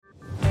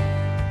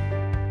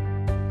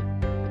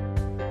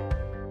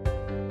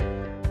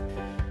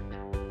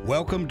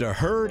Welcome to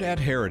Heard at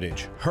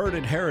Heritage. Heard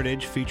at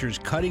Heritage features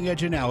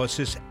cutting-edge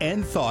analysis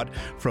and thought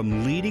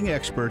from leading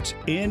experts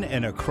in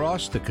and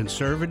across the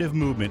conservative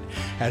movement,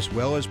 as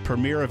well as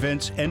premier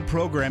events and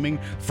programming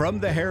from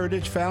the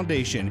Heritage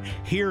Foundation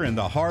here in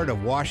the heart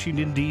of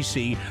Washington,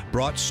 D.C.,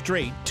 brought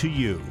straight to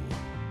you.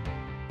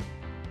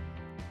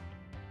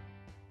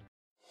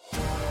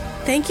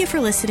 Thank you for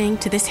listening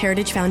to this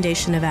Heritage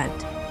Foundation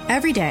event.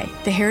 Every day,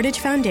 the Heritage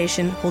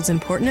Foundation holds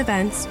important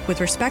events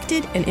with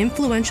respected and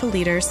influential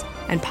leaders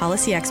and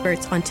policy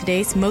experts on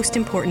today's most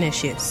important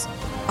issues.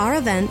 Our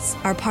events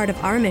are part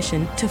of our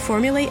mission to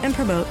formulate and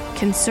promote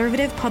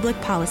conservative public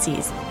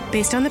policies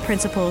based on the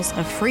principles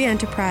of free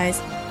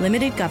enterprise,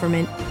 limited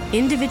government,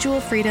 individual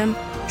freedom,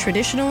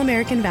 traditional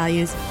American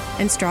values,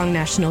 and strong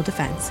national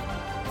defense.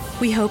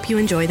 We hope you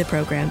enjoy the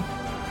program.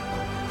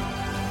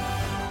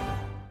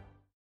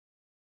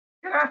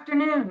 Good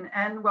afternoon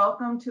and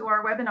welcome to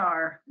our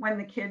webinar, When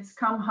the Kids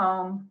Come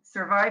Home,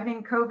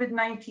 Surviving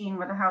COVID-19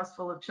 with a House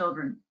Full of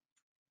Children.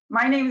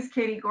 My name is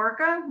Katie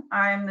Gorka.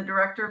 I am the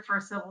Director for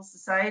Civil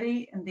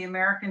Society and the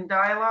American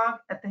Dialogue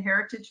at the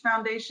Heritage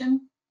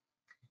Foundation.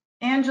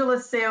 Angela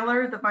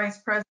Saylor, the Vice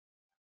President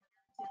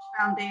of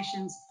the Heritage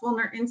Foundation's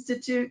Fulner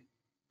Institute,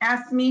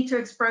 asked me to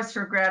express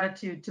her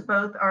gratitude to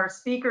both our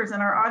speakers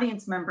and our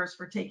audience members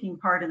for taking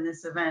part in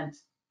this event.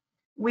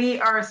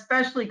 We are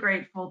especially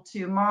grateful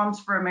to Moms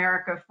for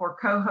America for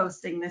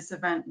co-hosting this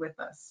event with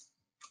us.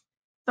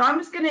 So I'm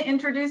just going to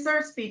introduce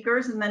our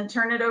speakers and then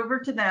turn it over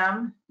to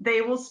them.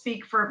 They will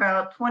speak for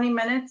about 20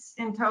 minutes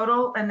in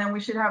total, and then we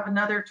should have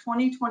another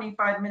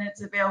 20-25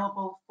 minutes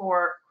available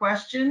for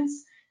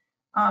questions.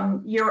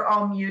 You're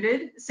all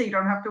muted, so you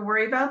don't have to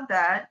worry about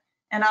that.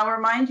 And I'll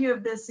remind you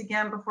of this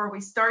again before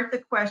we start the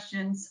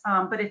questions,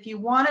 but if you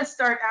want to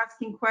start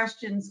asking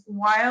questions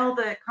while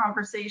the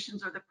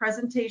conversations or the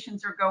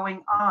presentations are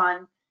going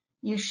on,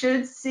 you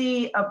should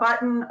see a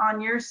button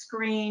on your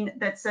screen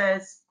that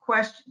says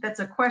question, that's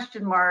a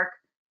question mark,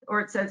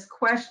 or it says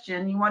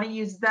question. You want to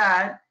use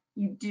that.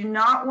 You do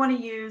not want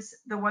to use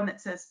the one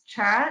that says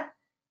chat,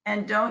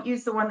 and don't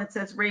use the one that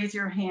says raise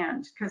your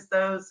hand, because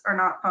those are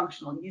not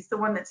functional. Use the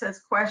one that says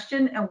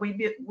question, and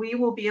we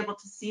will be able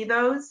to see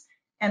those.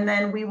 And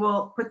then we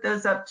will put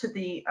those up to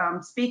the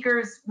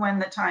speakers when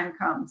the time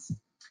comes.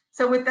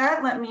 So with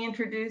that, let me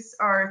introduce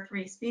our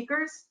three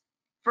speakers.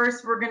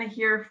 First, we're going to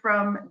hear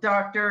from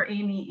Dr.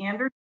 Amy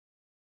Anderson.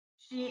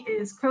 She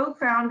is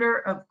co-founder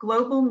of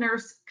Global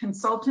Nurse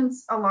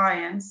Consultants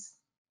Alliance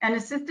and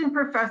assistant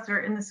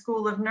professor in the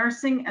School of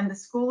Nursing and the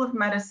School of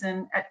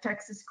Medicine at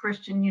Texas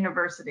Christian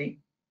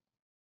University.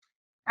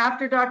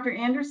 After Dr.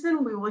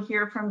 Anderson, we will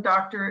hear from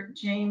Dr.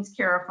 James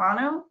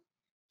Carafano.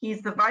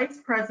 He's the Vice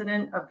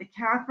President of the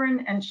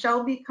Catherine and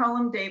Shelby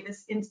Cullom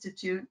Davis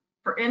Institute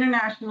for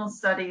International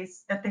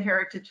Studies at the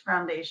Heritage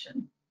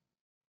Foundation.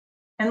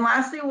 And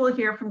lastly, we'll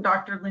hear from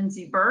Dr.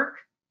 Lindsay Burke.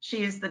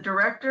 She is the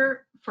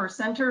Director for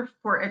Center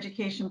for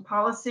Education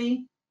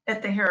Policy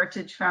at the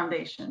Heritage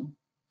Foundation.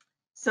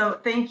 So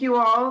thank you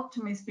all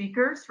to my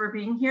speakers for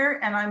being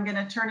here, and I'm going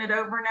to turn it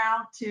over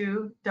now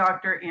to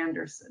Dr.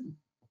 Anderson.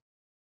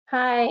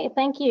 Hi,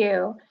 thank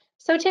you.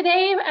 So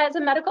today, as a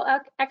medical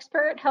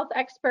expert, health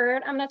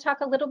expert, I'm going to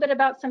talk a little bit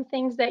about some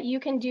things that you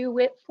can do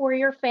for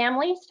your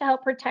families to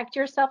help protect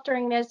yourself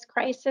during this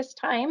crisis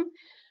time.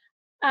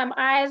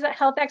 I, as a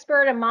health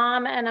expert, a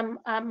mom and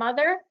a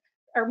mother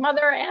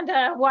and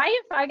a wife,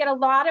 I get a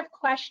lot of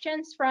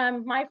questions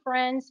from my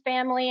friends,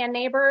 family, and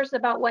neighbors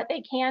about what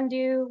they can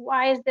do.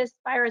 Why is this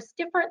virus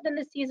different than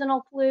the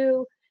seasonal flu?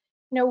 You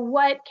know,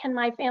 what can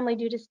my family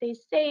do to stay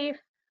safe?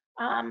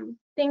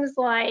 Things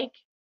like,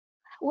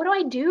 what do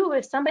I do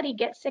if somebody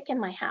gets sick in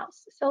my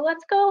house? So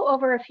let's go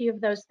over a few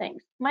of those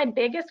things. My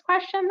biggest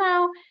question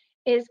though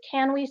is,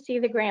 can we see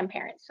the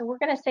grandparents? So we're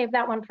going to save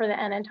that one for the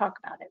end and talk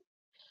about it.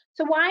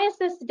 So why is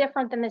this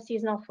different than the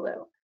seasonal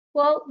flu?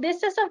 Well,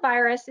 this is a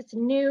virus, it's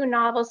new,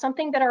 novel,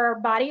 something that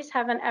our bodies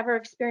haven't ever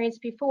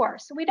experienced before.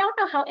 So we don't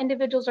know how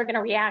individuals are going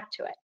to react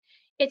to it.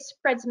 It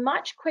spreads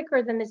much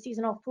quicker than the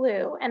seasonal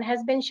flu and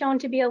has been shown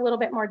to be a little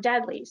bit more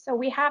deadly. So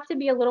we have to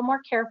be a little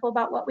more careful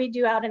about what we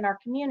do out in our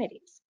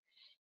communities.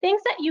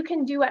 Things that you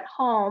can do at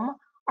home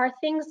are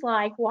things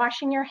like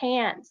washing your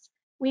hands.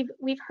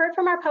 We've heard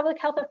from our public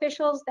health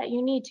officials that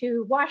you need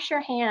to wash your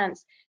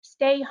hands,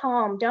 stay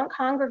home, don't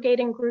congregate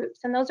in groups,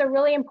 and those are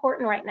really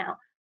important right now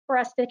for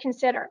us to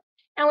consider.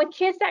 And with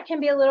kids, that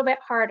can be a little bit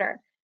harder.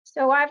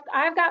 So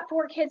I've got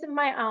 4 kids of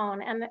my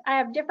own, and I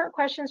have different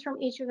questions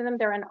from each of them.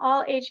 They're in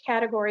all age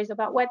categories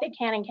about what they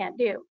can and can't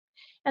do.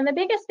 And the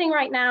biggest thing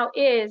right now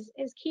is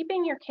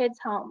keeping your kids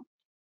home.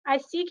 I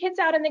see kids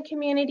out in the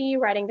community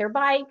riding their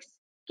bikes,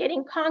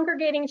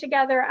 congregating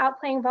together, out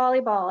playing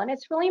volleyball. And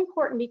it's really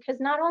important because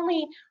not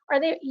only are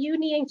you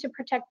needing to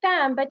protect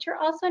them, but you're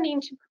also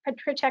needing to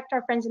protect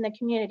our friends in the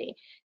community.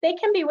 They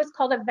can be what's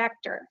called a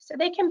vector. So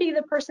they can be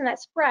the person that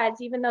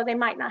spreads even though they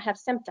might not have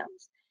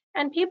symptoms.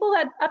 And people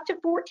that up to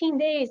 14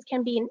 days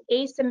can be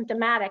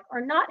asymptomatic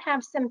or not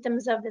have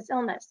symptoms of this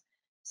illness.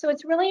 So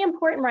it's really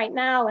important right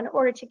now in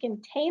order to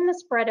contain the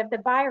spread of the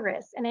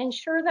virus and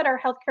ensure that our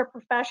healthcare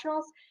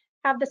professionals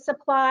have the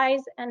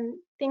supplies and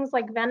things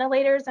like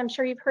ventilators, I'm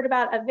sure you've heard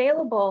about,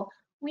 available,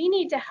 we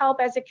need to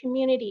help as a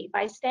community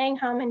by staying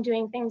home and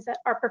doing things that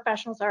our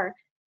professionals are,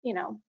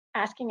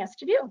 asking us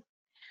to do.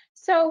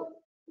 So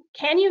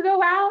can you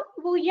go out?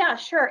 Well, yeah,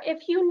 sure.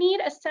 If you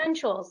need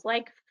essentials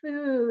like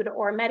food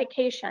or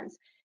medications,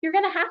 you're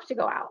going to have to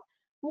go out.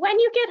 When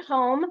you get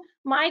home,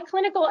 my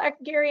clinical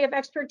area of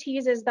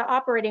expertise is the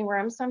operating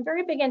room. So I'm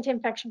very big into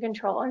infection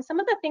control. And some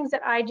of the things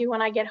that I do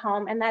when I get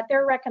home and that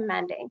they're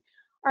recommending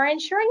are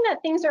ensuring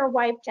that things are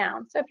wiped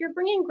down. So if you're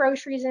bringing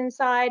groceries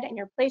inside and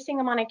you're placing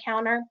them on a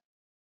counter,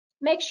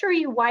 make sure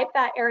you wipe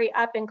that area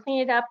up and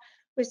clean it up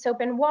with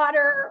soap and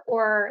water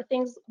or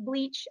things,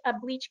 a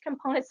bleach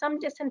component, some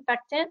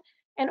disinfectant,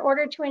 in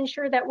order to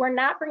ensure that we're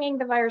not bringing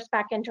the virus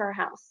back into our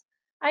house.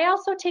 I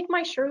also take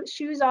my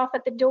shoes off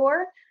at the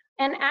door,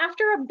 and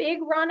after a big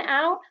run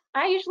out,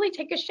 I usually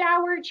take a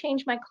shower,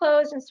 change my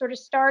clothes, and sort of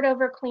start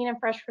over clean and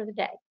fresh for the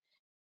day.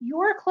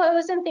 Your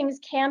clothes and things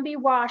can be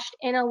washed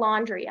in a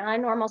laundry on a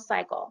normal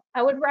cycle.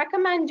 I would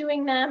recommend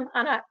doing them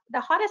on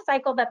the hottest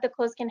cycle that the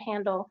clothes can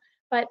handle,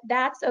 but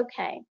that's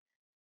okay.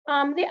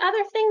 The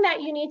other thing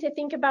that you need to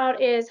think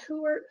about is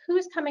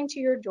who's coming to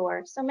your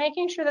door. So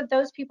making sure that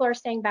those people are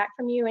staying back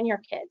from you and your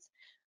kids.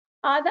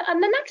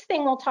 The next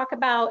thing we'll talk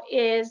about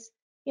is,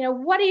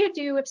 what do you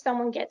do if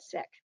someone gets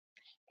sick?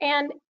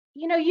 And,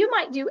 you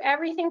might do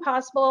everything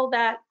possible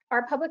that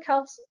our public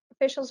health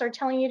officials are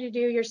telling you to do.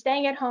 You're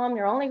staying at home,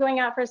 you're only going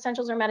out for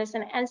essentials or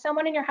medicine, and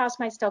someone in your house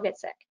might still get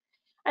sick.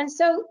 And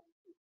so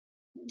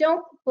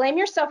don't blame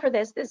yourself for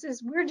this.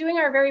 We're doing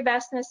our very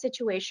best in this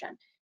situation.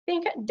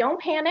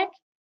 Don't panic.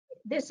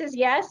 This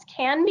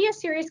can be a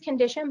serious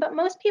condition, but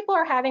most people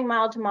are having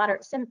mild to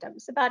moderate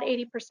symptoms, about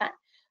 80%.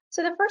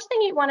 So the first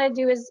thing you want to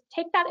do is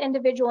take that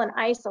individual and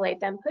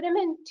isolate them, put them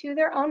into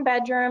their own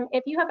bedroom.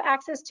 If you have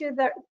access to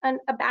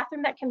a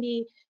bathroom that can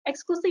be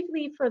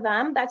exclusively for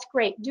them, that's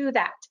great, do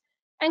that.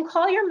 And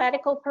call your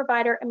medical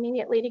provider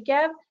immediately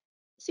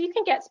so you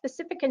can get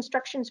specific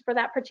instructions for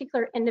that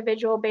particular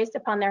individual based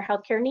upon their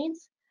healthcare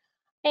needs.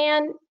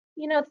 And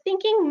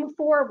thinking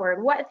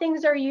forward, what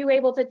things are you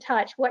able to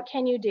touch? What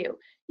can you do?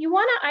 You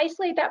want to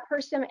isolate that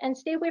person and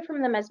stay away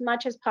from them as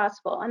much as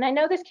possible. And I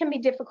know this can be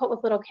difficult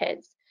with little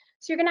kids.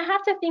 So you're going to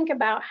have to think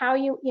about how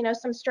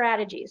some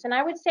strategies. And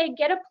I would say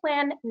get a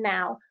plan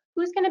now.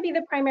 Who's going to be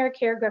the primary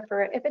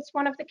caregiver if it's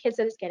one of the kids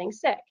that is getting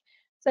sick?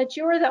 So that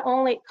you're the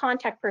only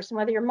contact person,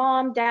 whether your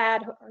mom,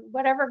 dad, or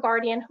whatever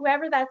guardian,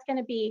 whoever that's going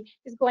to be,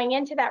 is going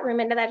into that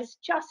room, and that is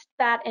just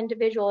that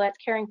individual that's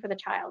caring for the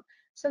child.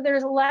 So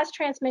there's less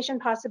transmission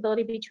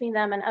possibility between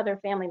them and other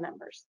family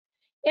members.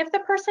 If the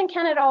person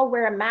can at all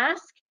wear a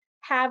mask,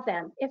 have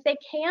them. If they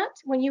can't,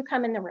 when you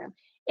come in the room.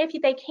 If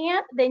they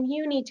can't, then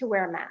you need to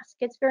wear a mask.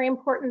 It's very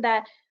important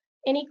that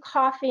any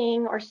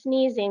coughing or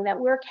sneezing, that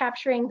we're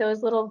capturing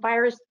those little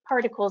virus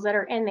particles that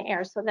are in the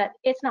air so that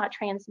it's not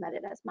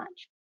transmitted as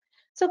much.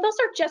 So those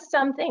are just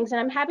some things,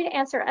 and I'm happy to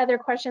answer other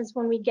questions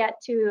when we get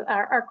to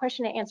our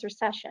question and answer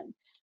session.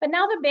 But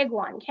now the big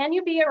one, can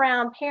you be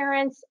around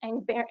parents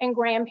and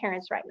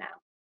grandparents right now?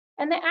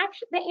 And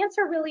the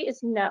answer really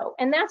is no.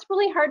 And that's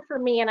really hard for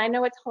me, and I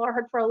know it's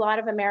hard for a lot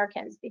of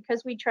Americans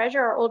because we treasure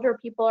our older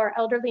people, our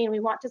elderly, and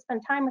we want to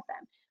spend time with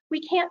them.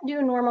 We can't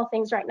do normal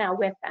things right now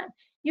with them.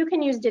 You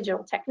can use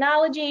digital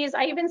technologies.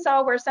 I even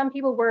saw where some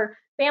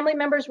family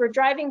members were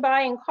driving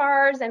by in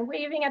cars and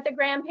waving at the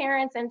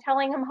grandparents and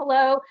telling them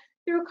hello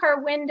through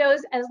car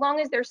windows as long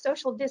as they're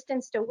social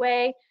distanced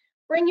away.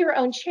 Bring your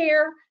own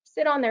chair,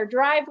 sit on their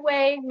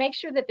driveway, make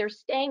sure that they're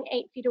staying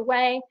 8 feet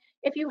away.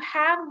 If you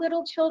have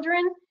little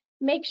children,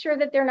 make sure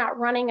that they're not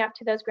running up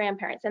to those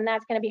grandparents, and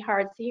that's going to be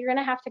hard. So you're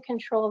going to have to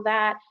control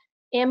that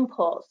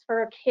impulse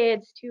for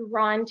kids to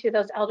run to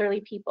those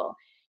elderly people.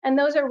 And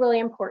those are really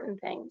important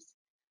things.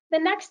 The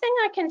next thing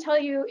I can tell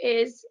you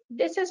is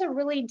this is a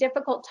really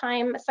difficult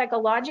time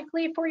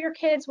psychologically for your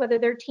kids, whether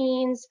they're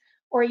teens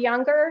or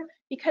younger,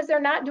 because they're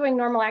not doing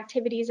normal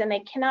activities and they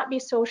cannot be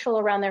social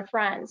around their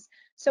friends.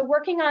 So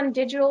working on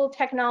digital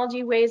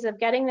technology ways of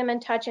getting them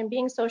in touch and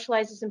being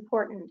socialized is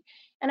important.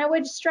 And I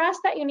would stress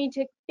that you need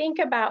to think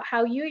about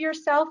how you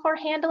yourself are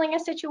handling a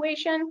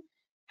situation,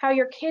 how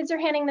your kids are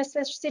handling this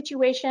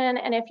situation,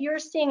 and if you're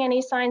seeing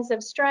any signs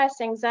of stress,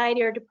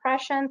 anxiety, or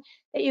depression,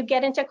 that you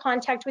get into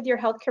contact with your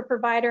healthcare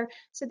provider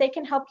so they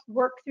can help you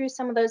work through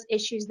some of those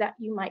issues that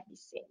you might be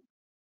seeing.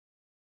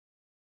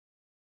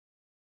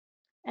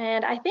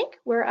 And I think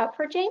we're up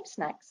for James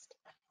next.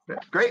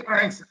 Great,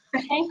 thanks.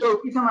 Thank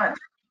you so much.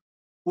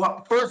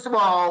 Well, first of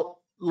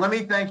all, let me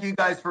thank you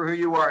guys for who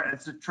you are.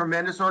 It's a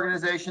tremendous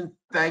organization.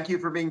 Thank you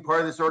for being part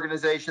of this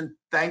organization.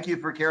 Thank you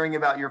for caring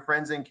about your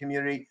friends and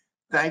community.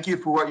 Thank you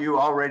for what you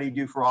already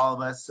do for all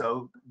of us.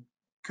 So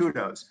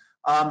kudos.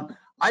 I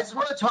just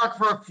want to talk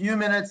for a few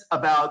minutes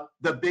about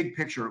the big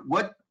picture.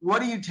 What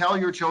do you tell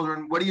your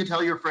children? What do you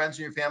tell your friends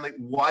and your family?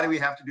 Why do we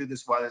have to do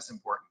this? Why that's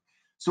important?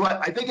 So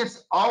I think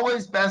it's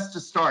always best to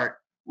start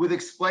with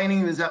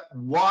explaining is that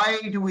why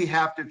do we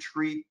have to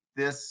treat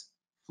this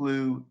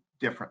flu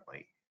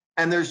differently?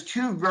 And there's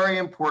two very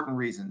important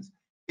reasons.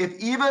 if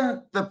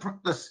even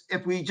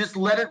if we just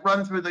let it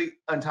run through the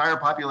entire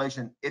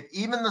population, if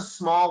even the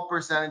small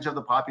percentage of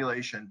the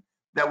population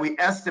that we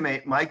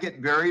estimate might get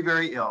very,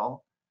 very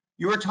ill,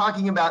 you are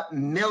talking about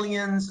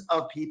millions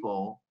of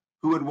people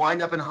who would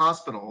wind up in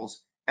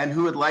hospitals and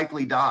who would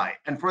likely die.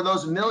 And for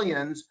those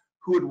millions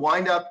who would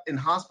wind up in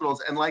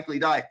hospitals and likely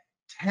die,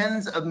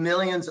 tens of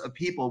millions of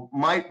people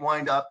might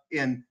wind up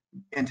in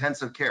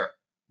intensive care.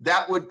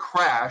 That would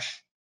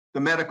crash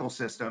the medical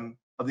system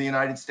of the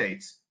United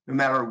States, no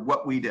matter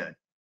what we did.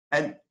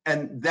 And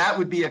that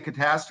would be a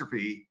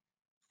catastrophe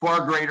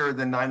far greater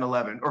than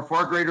 9/11 or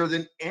far greater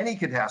than any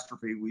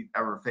catastrophe we've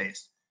ever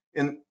faced.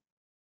 And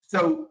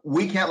so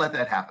we can't let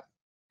that happen.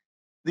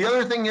 The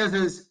other thing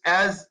is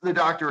as the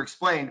doctor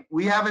explained,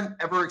 we haven't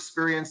ever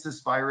experienced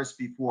this virus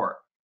before.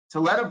 To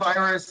let a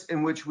virus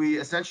in which we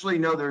essentially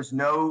know there's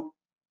no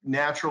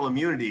natural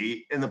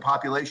immunity in the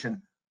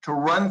population to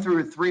run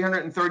through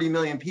 330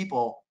 million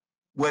people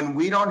when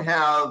we don't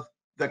have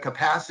the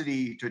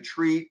capacity to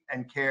treat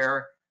and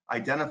care,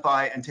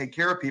 identify and take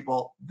care of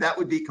people, that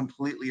would be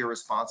completely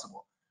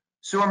irresponsible.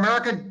 So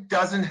America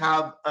doesn't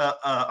have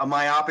a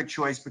myopic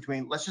choice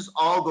between let's just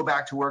all go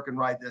back to work and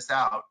ride this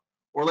out,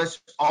 or let's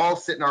all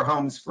sit in our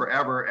homes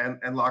forever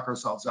and lock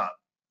ourselves up.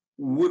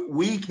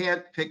 We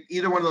can't pick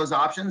either one of those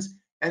options.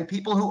 And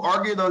people who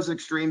argue those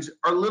extremes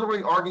are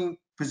literally arguing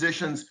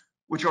positions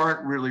which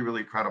aren't really,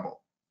 really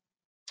credible.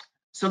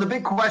 So the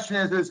big question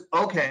is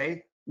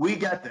okay, we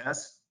get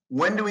this.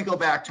 When do we go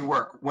back to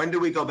work? When do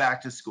we go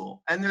back to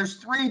school? And there's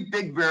three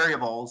big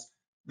variables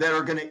that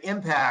are going to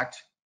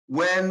impact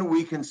when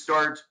we can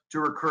start to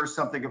recur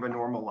something of a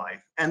normal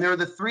life. And they're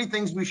the three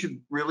things we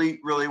should really,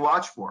 really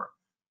watch for.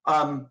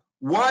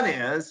 One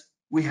is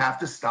we have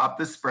to stop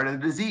the spread of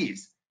the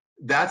disease.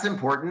 That's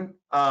important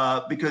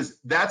because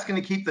that's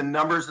going to keep the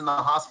numbers in the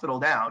hospital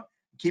down.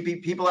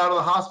 Keeping people out of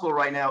the hospital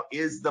right now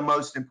is the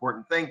most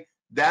important thing.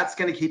 That's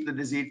going to keep the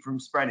disease from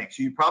spreading.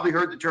 So you probably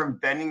heard the term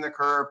bending the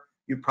curve.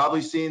 You've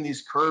probably seen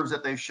these curves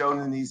that they've shown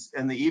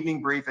in the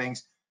evening briefings.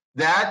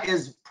 That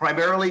is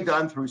primarily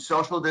done through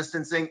social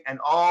distancing and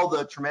all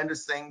the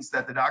tremendous things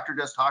that the doctor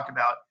just talked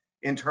about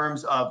in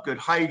terms of good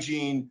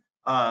hygiene,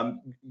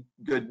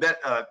 good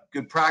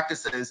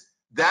practices.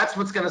 That's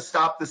what's going to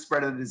stop the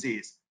spread of the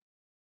disease.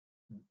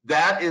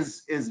 That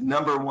is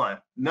number one.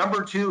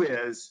 Number two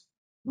is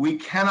we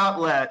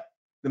cannot let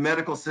the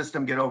medical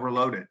system get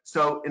overloaded.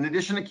 So in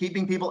addition to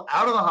keeping people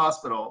out of the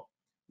hospital,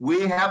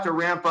 we have to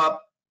ramp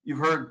up, you've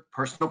heard,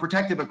 personal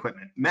protective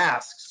equipment,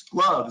 masks,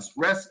 gloves,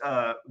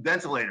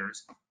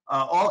 ventilators,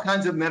 all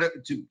kinds of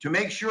to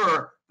make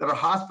sure that our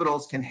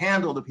hospitals can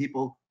handle the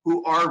people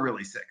who are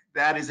really sick.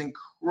 That is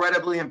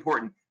incredibly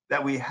important,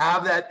 that we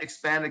have that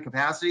expanded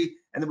capacity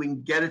and that we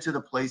can get it to the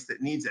place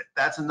that needs it.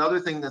 That's another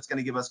thing that's going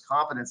to give us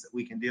confidence that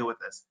we can deal with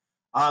this.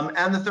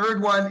 And the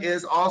third one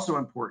is also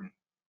important.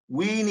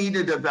 We need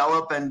to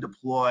develop and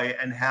deploy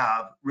and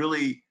have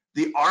really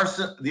the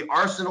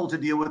arsenal to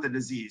deal with the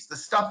disease, the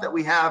stuff that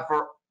we have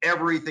for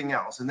everything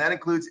else. And that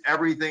includes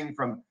everything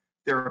from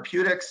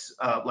therapeutics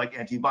like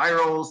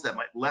antivirals that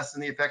might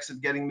lessen the effects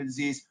of getting the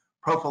disease,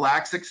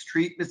 prophylaxis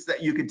treatments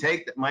that you could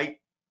take that might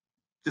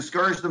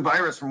discourage the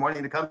virus from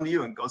wanting to come to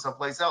you and go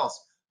someplace else.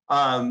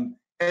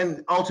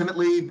 And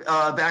ultimately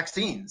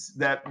vaccines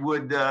that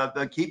would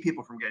keep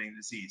people from getting the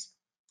disease.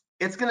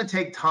 It's going to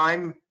take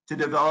time to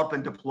develop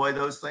and deploy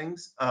those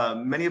things,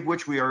 many of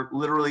which we are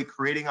literally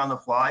creating on the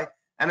fly.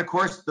 And of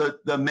course,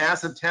 the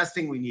massive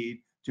testing we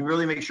need to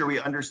really make sure we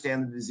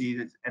understand the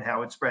disease and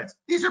how it spreads.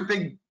 These are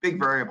big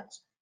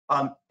variables.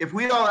 If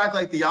we all act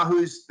like the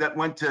yahoos that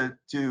went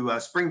to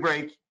spring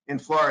break in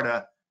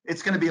Florida,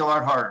 it's going to be a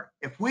lot harder.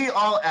 If we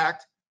all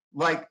act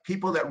like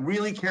people that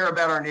really care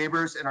about our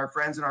neighbors and our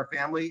friends and our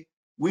family,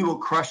 we will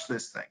crush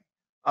this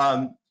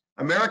thing.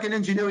 American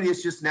ingenuity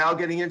is just now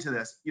getting into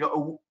this.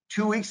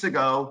 2 weeks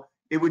ago,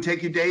 it would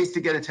take you days to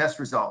get a test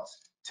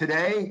results.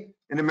 Today,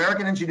 an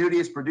American ingenuity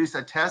has produced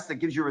a test that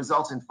gives you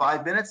results in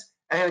 5 minutes,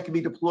 and it can be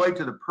deployed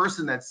to the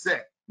person that's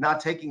sick, not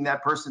taking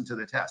that person to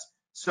the test.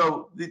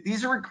 So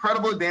these are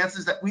incredible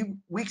advances that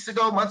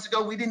months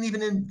ago, we didn't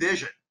even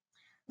envision.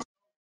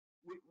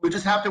 We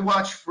just have to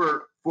watch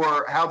for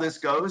how this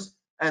goes,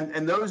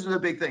 and those are the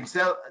big things.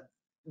 So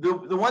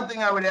the one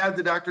thing I would add,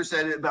 the doctor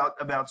said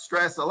about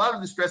stress, a lot of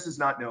the stress is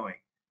not knowing.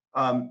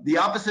 The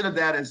opposite of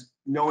that is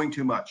knowing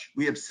too much.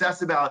 We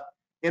obsess about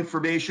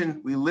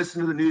information. We listen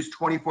to the news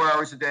 24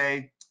 hours a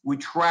day. We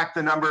track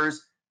the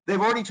numbers.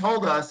 They've already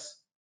told us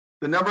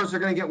the numbers are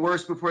going to get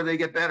worse before they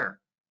get better.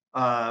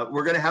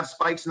 We're going to have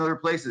spikes in other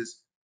places.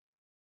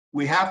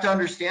 We have to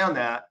understand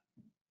that.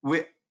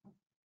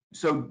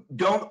 So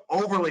don't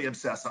overly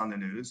obsess on the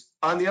news.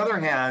 On the other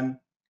hand,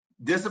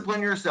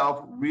 discipline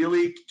yourself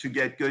really to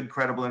get good,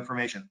 credible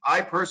information.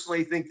 I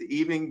personally think the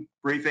evening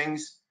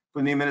briefings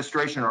from the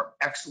administration are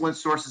excellent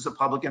sources of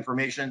public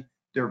information.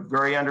 They're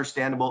very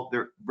understandable.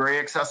 They're very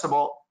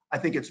accessible. I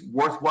think it's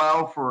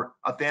worthwhile for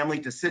a family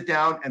to sit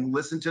down and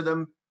listen to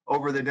them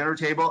over the dinner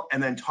table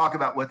and then talk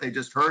about what they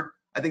just heard.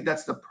 I think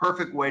that's the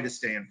perfect way to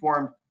stay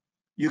informed.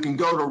 You can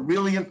go to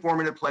really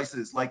informative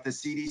places like the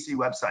CDC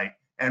website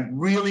and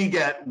really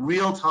get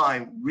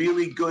real-time,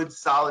 really good,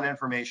 solid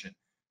information.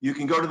 You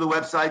can go to the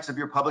websites of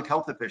your public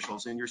health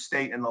officials in your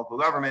state and local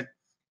government.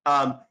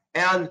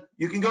 And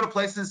you can go to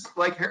places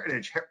like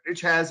Heritage.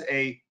 Heritage has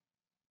a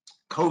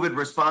COVID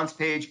response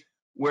page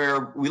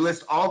where we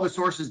list all the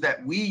sources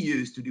that we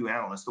use to do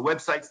analysis, the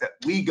websites that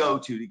we go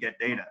to get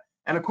data.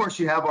 And of course,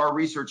 you have our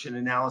research and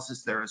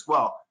analysis there as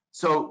well.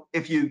 So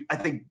if you, I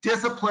think,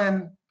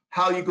 discipline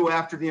how you go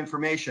after the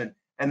information,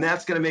 and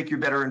that's going to make you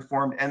better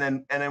informed,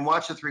 and then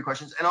watch the 3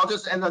 questions. And I'll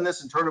just end on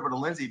this and turn it over to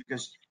Lindsay,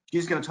 because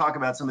she's going to talk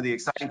about some of the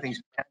exciting things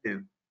we can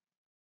do.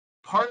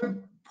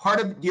 Part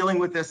of dealing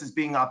with this is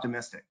being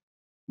optimistic,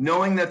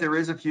 knowing that there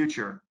is a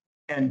future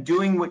and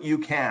doing what you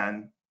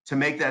can to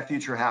make that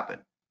future happen.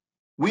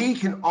 We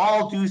can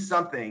all do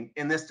something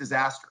in this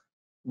disaster.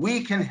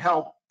 We can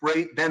help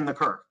bend the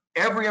curve.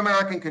 Every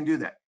American can do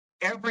that.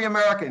 Every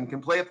American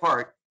can play a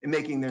part in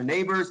making their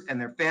neighbors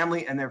and their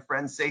family and their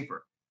friends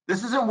safer.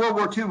 This isn't World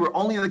War II where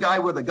only the guy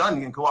with a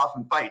gun can go off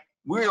and fight.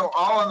 We are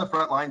all on the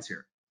front lines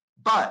here.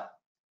 But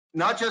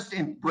not just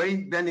in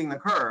bending the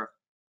curve,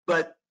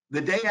 but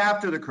the day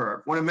after the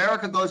curve, when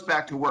America goes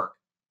back to work,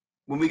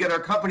 when we get our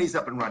companies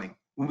up and running,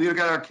 when we get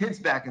our kids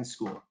back in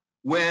school,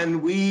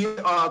 when we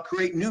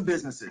create new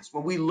businesses,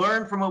 when we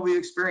learn from what we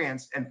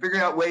experienced and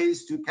figure out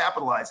ways to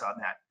capitalize on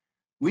that.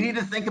 We need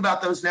to think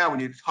about those now. We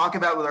need to talk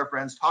about it with our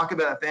friends, talk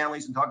about our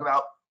families, and talk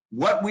about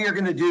what we are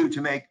going to do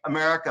to make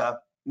America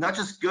not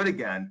just good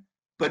again,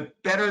 but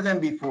better than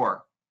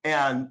before.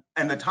 And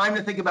the time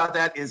to think about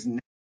that is now.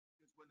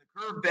 When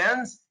the curve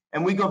bends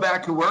and we go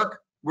back to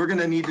work, we're going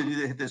to need to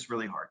hit this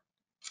really hard.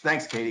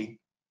 Thanks, Katie.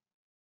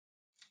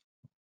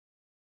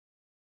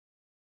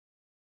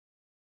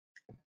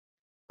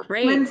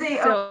 Great. Lindsay,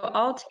 so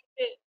I'll take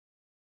it.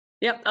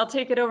 Yep, I'll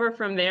take it over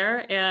from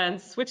there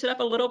and switch it up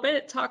a little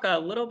bit, talk a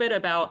little bit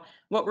about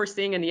what we're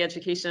seeing in the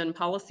education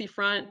policy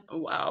front,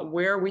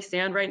 where we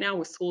stand right now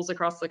with schools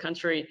across the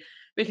country,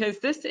 because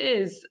this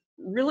is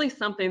really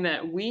something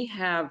that we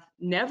have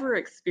never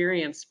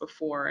experienced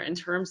before in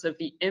terms of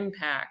the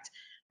impact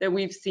that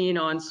we've seen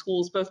on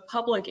schools, both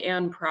public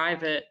and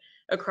private,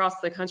 across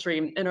the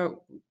country in a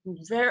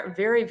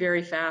very,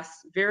 very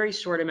fast, very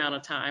short amount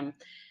of time.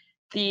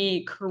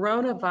 The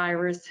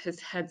coronavirus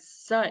has had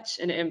such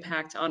an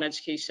impact on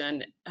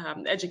education.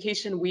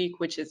 Education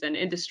Week, which is an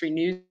industry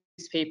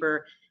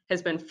newspaper,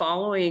 has been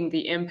following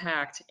the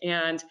impact,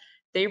 and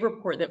they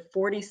report that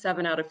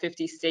 47 out of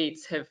 50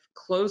 states have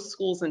closed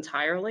schools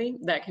entirely.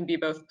 That can be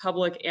both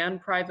public and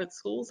private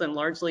schools, and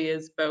largely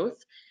is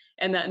both.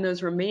 And that in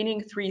those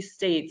remaining 3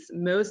 states,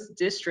 most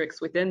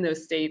districts within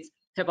those states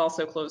have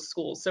also closed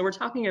schools. So we're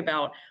talking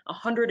about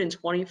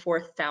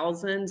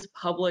 124,000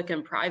 public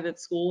and private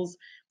schools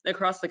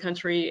across the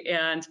country,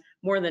 and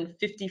more than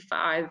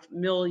 55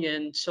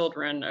 million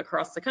children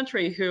across the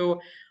country who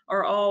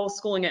are all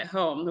schooling at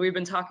home. We've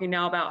been talking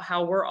now about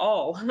how we're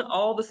all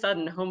of a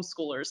sudden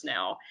homeschoolers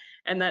now,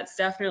 and that's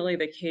definitely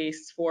the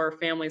case for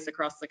families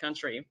across the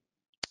country.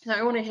 So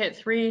I want to hit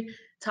 3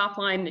 top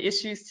line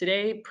issues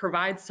today,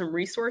 provide some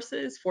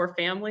resources for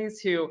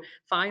families who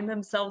find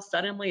themselves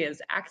suddenly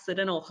as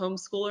accidental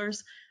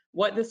homeschoolers,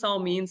 what this all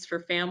means for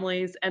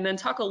families, and then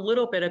talk a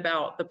little bit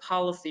about the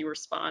policy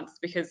response,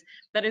 because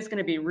that is going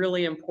to be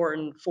really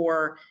important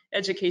for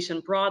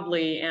education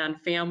broadly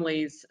and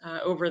families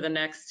over the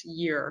next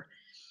year.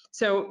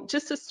 So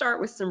just to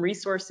start with some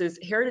resources,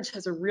 Heritage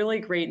has a really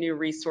great new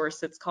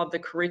resource. It's called the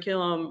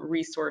Curriculum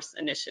Resource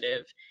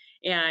Initiative.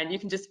 And you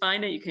can just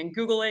find it, you can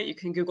Google it, you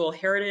can Google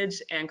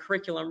Heritage and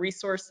Curriculum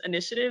Resource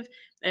Initiative,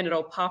 and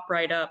it'll pop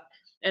right up.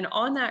 And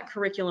on that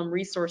Curriculum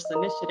Resource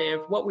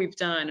Initiative, what we've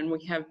done, and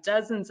we have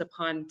dozens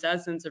upon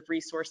dozens of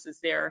resources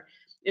there,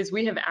 is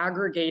we have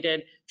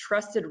aggregated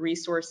trusted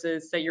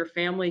resources that your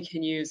family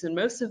can use. And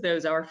most of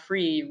those are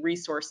free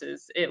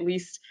resources, at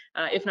least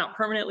if not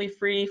permanently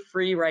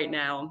free right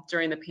now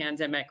during the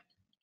pandemic.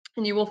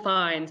 And you will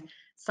find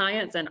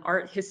science and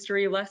art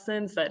history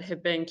lessons that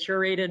have been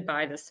curated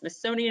by the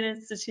Smithsonian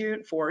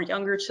Institute for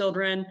younger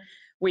children.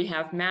 We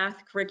have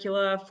math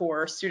curricula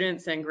for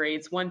students in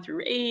grades 1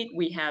 through 8.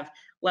 We have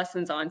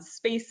lessons on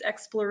space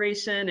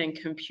exploration and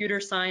computer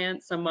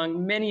science,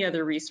 among many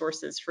other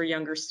resources for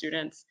younger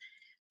students.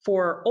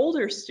 For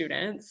older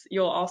students,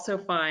 you'll also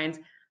find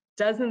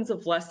dozens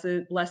of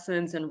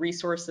lessons and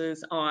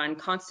resources on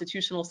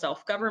constitutional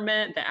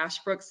self-government. The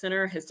Ashbrook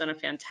Center has done a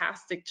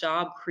fantastic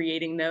job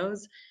creating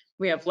those.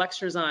 We have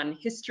lectures on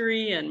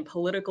history and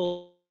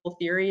political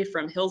theory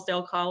from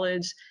Hillsdale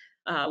College,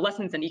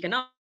 lessons in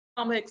economics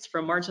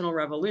from Marginal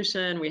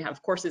Revolution. We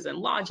have courses in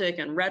logic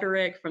and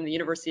rhetoric from the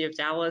University of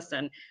Dallas,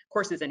 and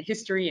courses in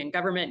history and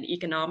government and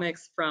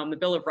economics from the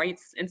Bill of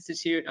Rights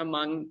Institute,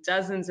 among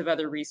dozens of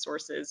other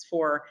resources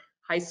for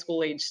high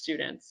school age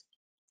students.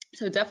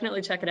 So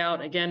definitely check it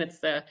out. Again, it's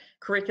the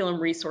Curriculum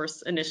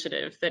Resource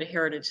Initiative that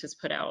Heritage has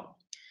put out.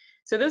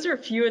 So those are a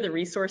few of the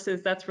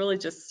resources. That's really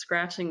just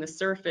scratching the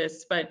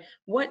surface, but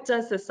what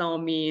does this all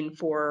mean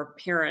for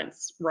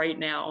parents right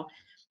now?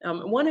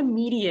 One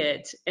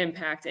immediate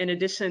impact, in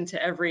addition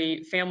to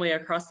every family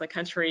across the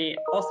country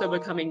also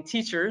becoming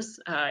teachers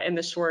in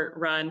the short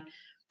run,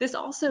 this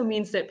also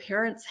means that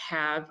parents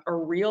have a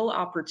real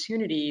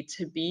opportunity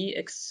to be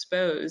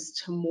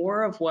exposed to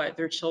more of what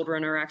their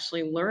children are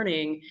actually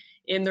learning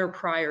in their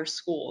prior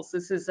schools.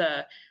 This is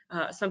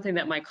something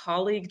that my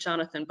colleague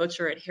Jonathan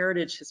Butcher at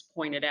Heritage has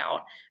pointed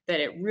out,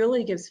 that it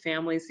really gives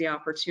families the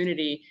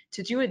opportunity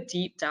to do a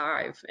deep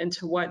dive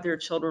into what their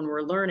children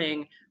were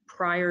learning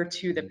prior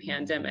to the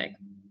pandemic.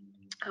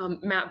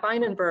 Matt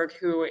Beinenberg,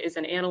 who is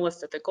an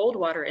analyst at the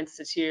Goldwater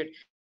Institute,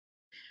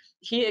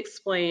 he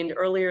explained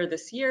earlier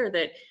this year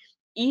that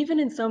even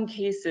in some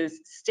cases,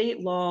 state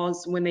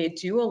laws, when they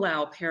do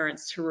allow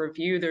parents to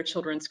review their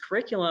children's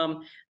curriculum,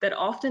 that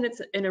often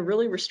it's in a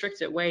really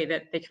restricted way,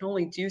 that they can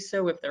only do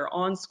so if they're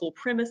on school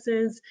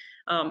premises.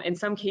 In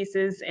some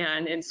cases,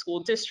 and in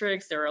school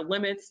districts, there are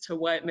limits to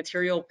what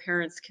material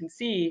parents can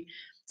see.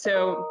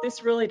 So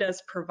this really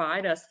does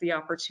provide us the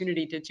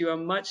opportunity to do a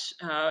much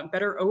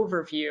better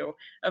overview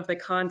of the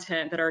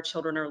content that our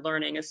children are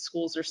learning as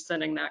schools are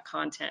sending that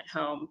content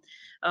home.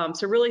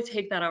 So really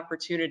take that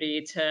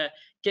opportunity to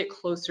get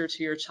closer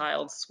to your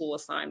child's school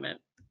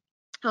assignment.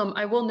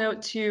 I will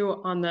note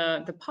too, on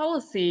the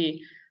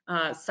policy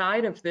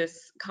side of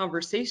this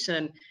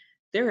conversation,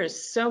 there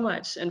is so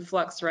much in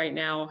flux right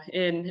now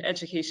in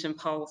education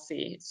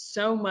policy,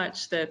 so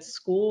much that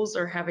schools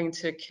are having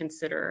to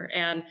consider,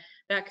 and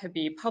that could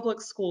be public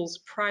schools,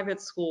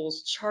 private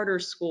schools, charter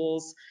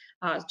schools,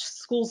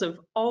 schools of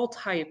all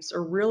types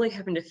are really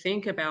having to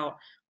think about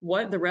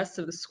what the rest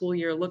of the school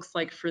year looks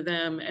like for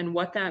them and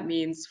what that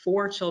means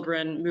for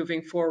children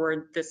moving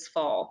forward this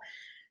fall.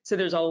 So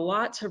there's a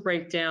lot to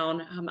break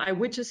down. I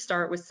would just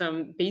start with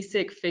some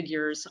basic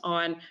figures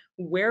on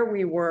where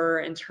we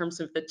were in terms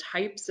of the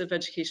types of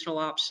educational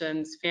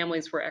options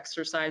families were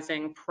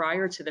exercising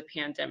prior to the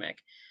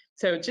pandemic.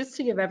 So just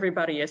to give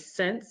everybody a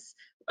sense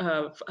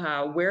of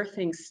where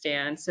things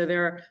stand. So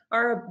there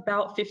are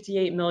about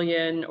 58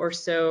 million or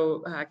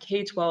so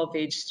K-12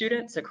 age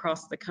students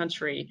across the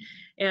country,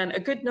 and a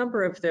good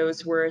number of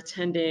those were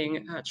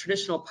attending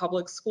traditional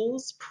public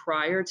schools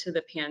prior to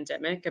the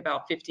pandemic,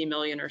 about 50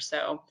 million or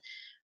so.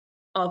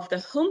 Of the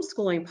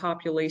homeschooling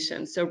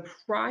population, so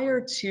prior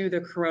to the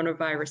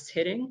coronavirus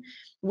hitting,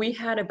 we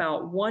had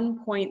about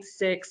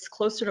 1.6,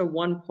 closer to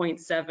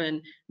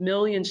 1.7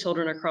 million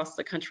children across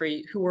the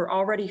country who were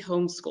already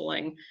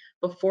homeschooling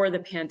before the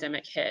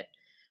pandemic hit.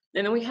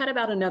 And then we had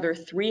about another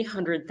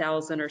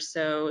 300,000 or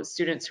so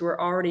students who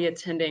were already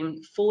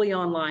attending fully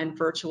online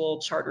virtual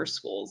charter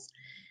schools.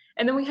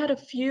 And then we had a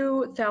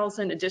few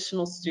thousand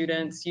additional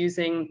students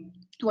using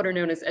what are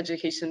known as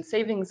education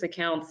savings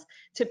accounts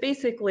to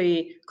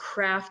basically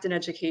craft an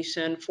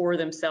education for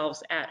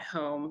themselves at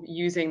home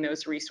using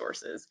those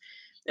resources.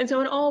 And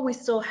so in all, we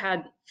still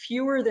had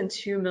fewer than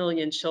 2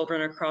 million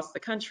children across the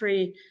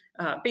country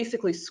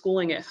basically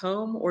schooling at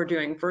home or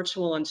doing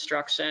virtual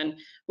instruction,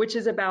 which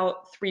is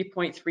about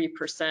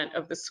 3.3%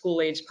 of the school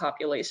age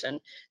population.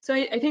 So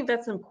I think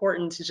that's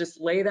important to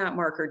just lay that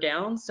marker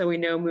down so we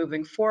know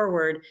moving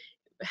forward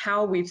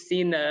how we've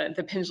seen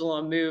the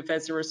pendulum move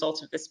as a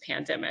result of this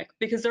pandemic,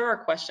 because there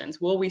are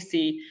questions. Will we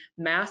see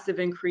massive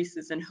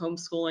increases in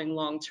homeschooling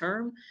long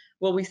term?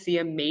 Will we see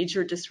a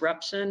major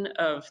disruption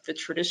of the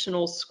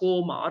traditional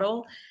school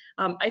model?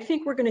 I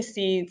think we're going to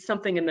see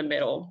something in the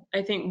middle.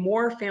 I think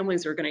more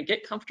families are going to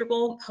get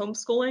comfortable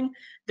homeschooling.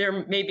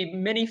 There may be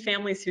many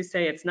families who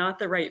say it's not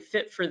the right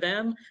fit for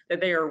them,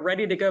 that they are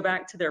ready to go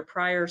back to their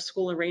prior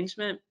school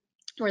arrangement,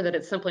 or that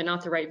it's simply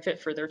not the right fit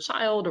for their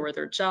child or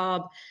their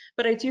job.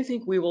 But I do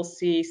think we will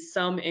see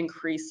some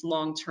increase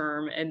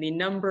long-term in the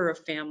number of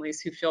families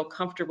who feel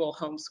comfortable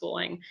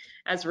homeschooling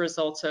as a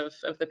result of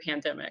the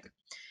pandemic.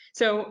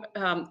 So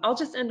I'll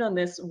just end on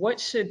this. What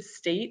should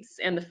states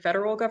and the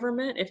federal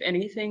government, if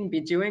anything,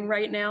 be doing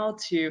right now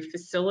to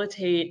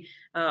facilitate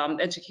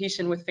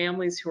education with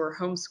families who are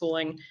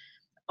homeschooling?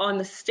 On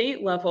the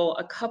state level,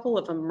 a couple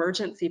of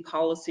emergency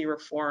policy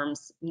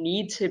reforms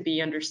need to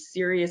be under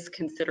serious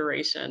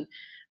consideration.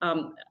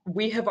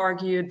 We have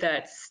argued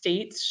that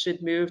states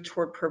should move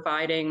toward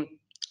providing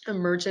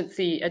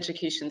emergency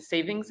education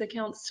savings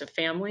accounts to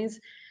families.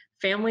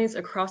 Families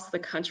across the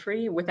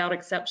country, without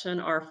exception,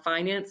 are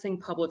financing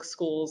public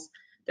schools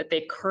that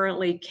they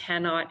currently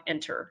cannot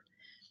enter.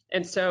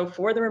 And so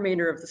for the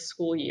remainder of the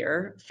school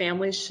year,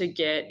 families should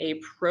get a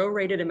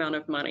prorated amount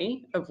of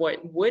money of what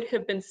would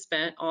have been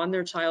spent on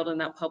their child in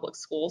that public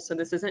school. So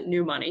this isn't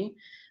new money,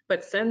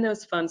 but send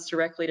those funds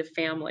directly to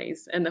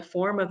families in the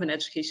form of an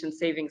education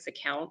savings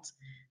account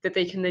that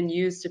they can then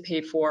use to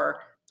pay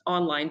for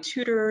online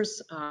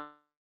tutors,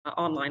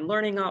 online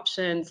learning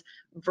options,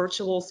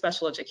 virtual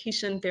special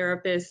education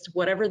therapists,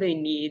 whatever they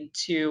need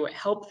to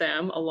help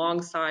them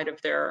alongside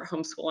of their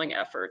homeschooling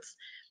efforts.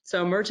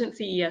 So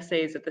emergency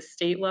ESAs at the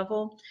state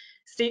level.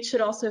 States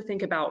should also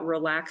think about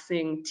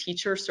relaxing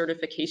teacher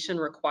certification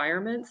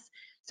requirements.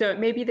 So it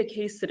may be the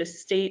case that a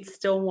state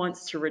still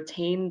wants to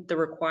retain the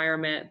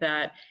requirement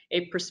that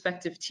a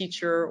prospective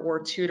teacher or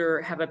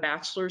tutor have a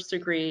bachelor's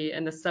degree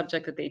in the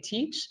subject that they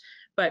teach,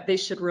 but they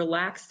should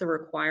relax the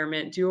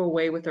requirement, do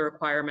away with the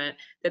requirement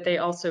that they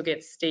also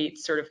get state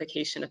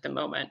certification at the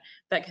moment.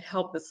 That could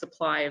help the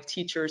supply of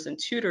teachers and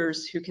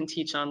tutors who can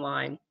teach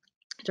online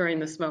during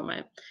this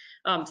moment.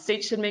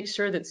 States should make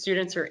sure that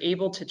students are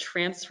able to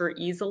transfer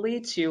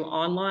easily to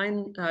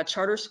online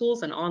charter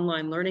schools and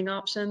online learning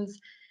options.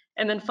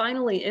 And then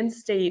finally, in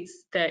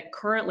states that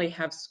currently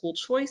have school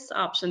choice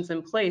options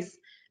in place,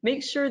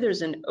 make sure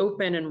there's an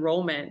open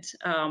enrollment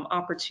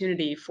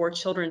opportunity for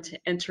children to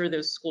enter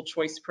those school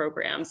choice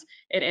programs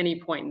at any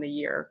point in the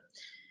year.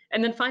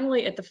 And then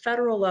finally, at the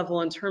federal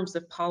level, in terms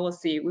of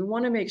policy, we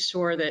want to make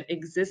sure that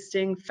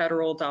existing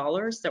federal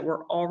dollars that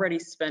we're already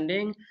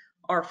spending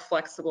are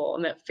flexible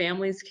and that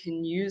families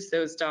can use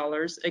those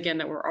dollars, again,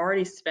 that we're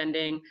already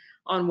spending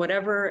on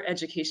whatever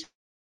education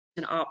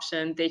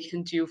option they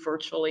can do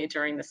virtually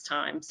during this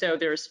time. So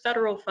there's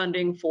federal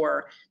funding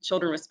for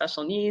children with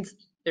special needs.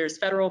 There's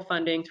federal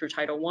funding through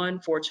Title I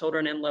for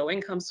children in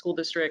low-income school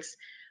districts.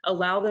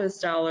 Allow those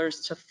dollars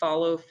to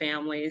follow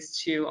families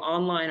to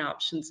online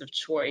options of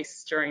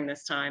choice during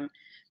this time.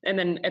 And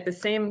then at the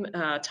same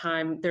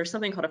time, there's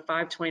something called a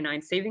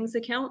 529 savings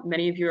account.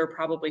 Many of you are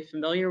probably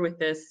familiar with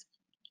this.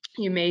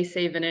 You may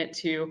save in it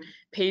to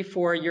pay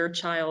for your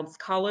child's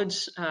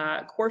college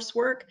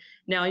coursework.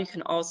 Now you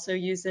can also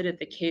use it at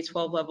the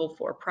K-12 level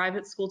for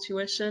private school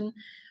tuition.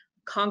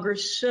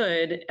 Congress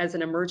should, as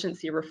an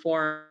emergency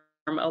reform,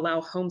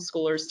 allow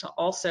homeschoolers to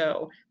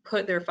also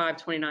put their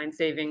 529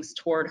 savings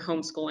toward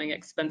homeschooling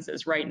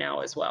expenses right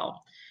now as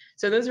well.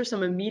 So those are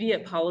some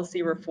immediate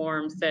policy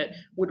reforms that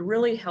would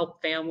really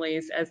help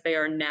families as they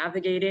are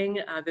navigating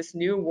this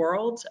new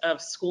world of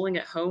schooling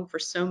at home for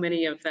so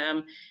many of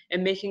them,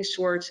 and making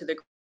sure to the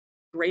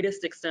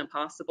greatest extent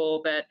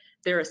possible that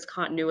there is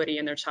continuity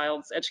in their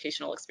child's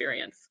educational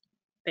experience.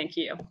 Thank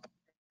you.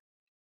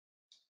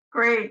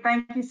 Great,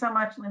 thank you so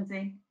much,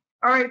 Lindsay.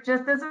 All right,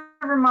 just as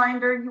a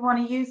reminder, you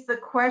want to use the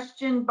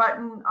question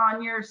button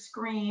on your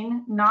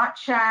screen, not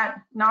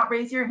chat, not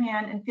raise your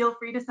hand, and feel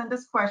free to send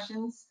us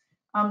questions.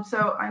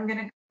 So I'm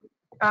going to,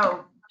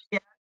 oh, yeah,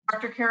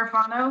 Dr.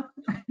 Carafano.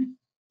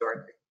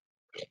 Sure.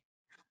 Do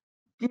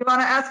you want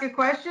to ask a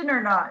question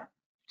or not?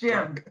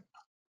 Jim,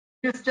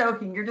 just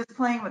joking, you're just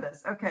playing with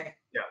us. Okay,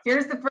 yeah.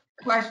 Here's the first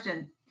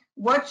question.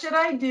 What should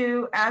I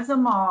do as a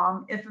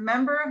mom if a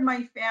member of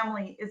my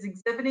family is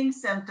exhibiting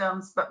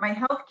symptoms, but my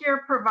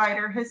healthcare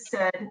provider has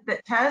said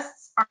that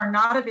tests are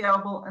not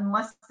available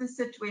unless the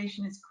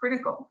situation is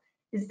critical?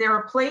 Is there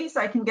a place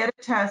I can get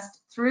a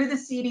test through the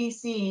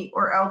CDC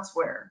or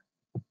elsewhere?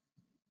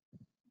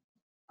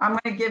 I'm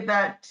going to give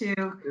that to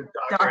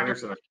Dr.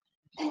 Anderson.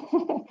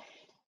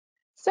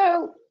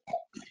 So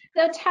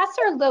the tests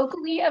are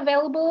locally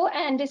available,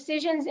 and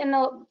decisions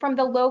from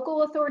the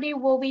local authority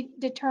will be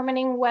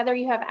determining whether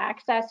you have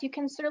access. You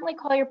can certainly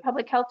call your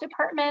public health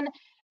department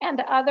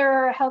and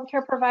other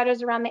healthcare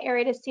providers around the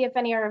area to see if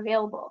any are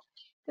available.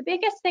 The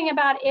biggest thing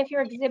about if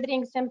you're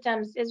exhibiting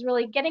symptoms is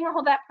really getting a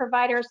hold of that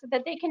provider so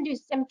that they can do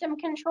symptom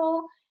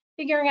control,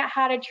 figuring out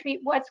how to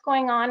treat what's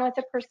going on with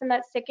the person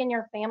that's sick in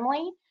your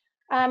family.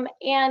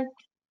 And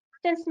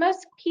since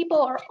most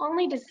people are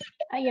only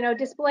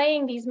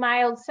displaying these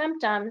mild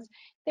symptoms,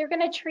 they're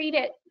going to treat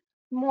it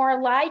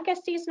more like a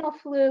seasonal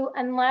flu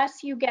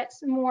unless you get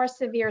some more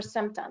severe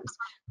symptoms.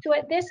 So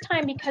at this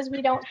time, because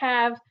we don't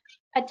have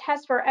a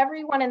test for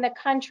everyone in the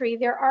country,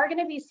 there are going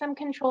to be some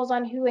controls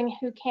on who and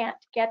who can't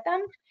get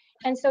them.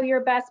 And so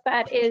your best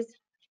bet is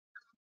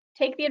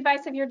take the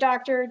advice of your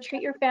doctor,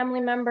 treat your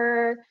family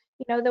member,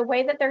 the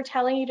way that they're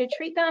telling you to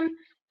treat them.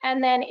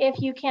 And then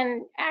if you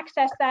can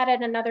access that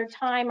at another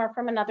time or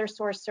from another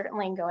source,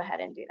 certainly go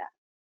ahead and do that.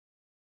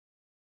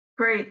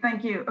 Great,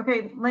 thank you.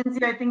 Okay,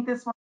 Lindsay, I think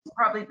this one is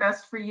probably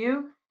best for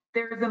you.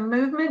 There's a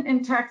movement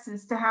in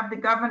Texas to have the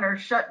governor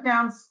shut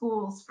down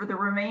schools for the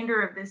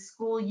remainder of this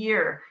school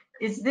year.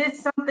 Is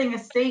this something a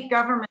state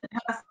government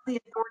has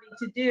the authority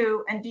to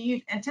do? And do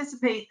you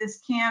anticipate this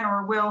can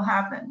or will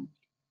happen?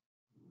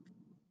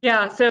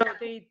 Yeah, so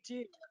they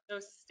do.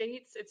 Those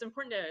states, it's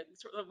important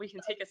to we can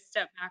take a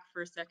step back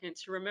for a second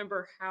to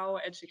remember how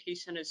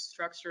education is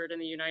structured in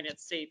the United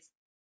States.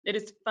 It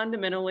is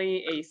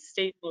fundamentally a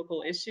state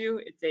local issue.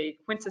 It's a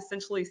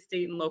quintessentially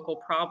state and local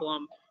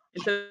problem.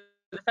 And so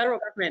the federal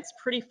government's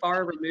pretty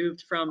far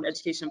removed from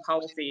education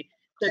policy.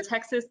 So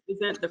Texas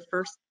isn't the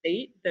first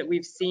state that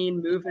we've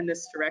seen move in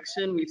this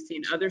direction. We've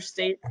seen other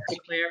states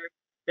declare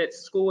that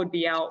school would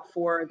be out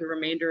for the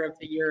remainder of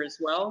the year as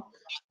well.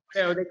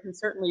 So they can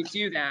certainly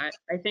do that.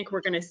 I think we're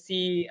going to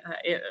see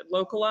it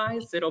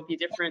localized. It'll be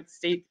different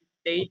state to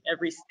state.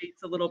 Every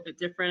state's a little bit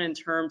different in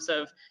terms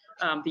of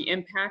the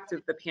impact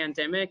of the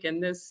pandemic in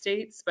those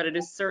states, but it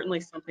is certainly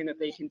something that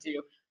they can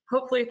do.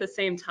 Hopefully at the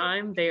same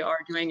time, they are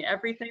doing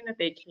everything that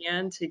they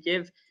can to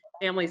give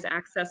families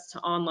access to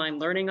online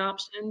learning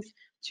options,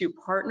 to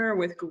partner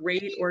with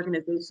great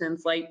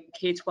organizations like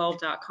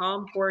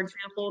K12.com, for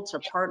example, to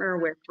partner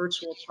with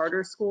virtual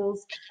charter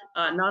schools,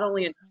 not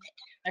only in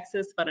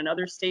Texas, but in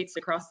other states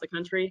across the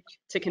country,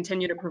 to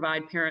continue to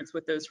provide parents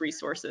with those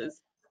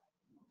resources.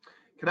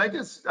 Can I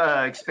just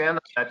expand on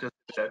that just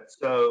a bit.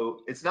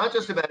 So it's not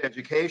just about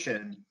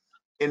education.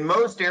 In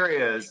most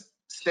areas,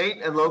 state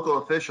and local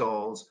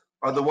officials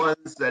are the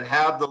ones that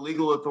have the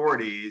legal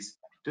authorities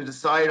to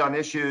decide on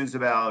issues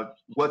about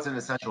what's an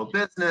essential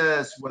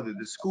business, whether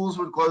the schools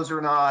would close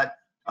or not,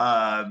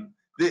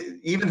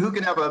 even who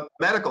can have a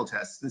medical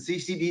test. The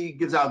CCD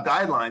gives out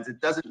guidelines.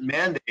 It doesn't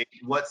mandate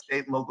what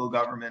state and local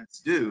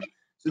governments do.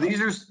 So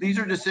these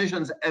are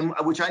decisions, and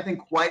which I think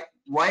quite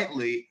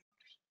rightly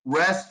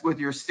rest with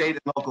your state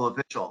and local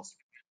officials.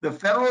 The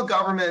federal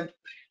government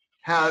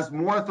has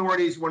more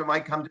authorities when it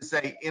might come to,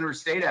 say,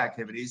 interstate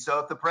activities. So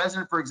if the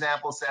president, for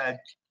example, said,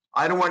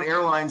 I don't want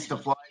airlines to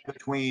fly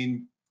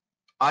between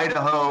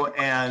Idaho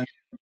and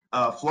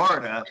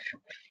Florida,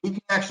 he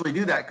can actually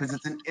do that because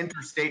it's an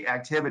interstate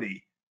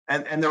activity.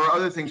 And there are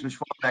other things which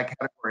fall in that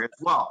category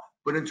as well.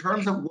 But in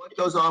terms of what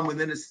goes on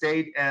within a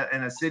state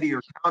and a city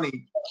or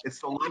county, it's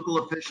the local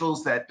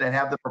officials that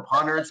have the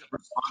preponderance of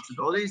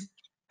responsibilities.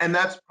 And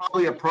that's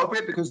probably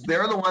appropriate because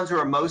they're the ones who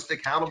are most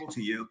accountable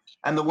to you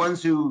and the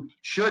ones who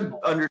should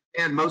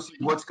understand mostly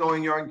what's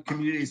going on in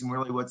communities and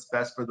really what's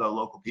best for the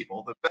local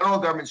people. The federal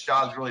government's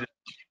job is really to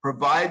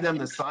provide them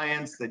the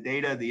science, the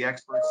data, the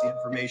experts, the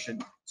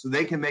information, so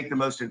they can make the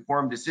most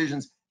informed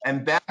decisions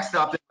and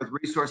backstop it with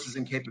resources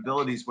and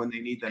capabilities when they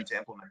need them to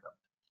implement them.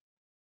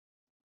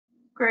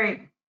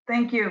 Great,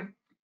 thank you.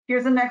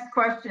 Here's the next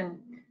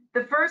question.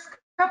 The first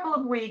couple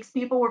of weeks,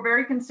 people were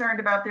very concerned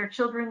about their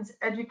children's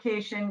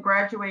education,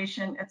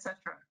 graduation, etc.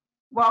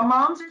 While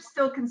moms are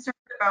still concerned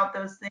about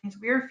those things,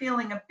 we are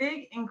feeling a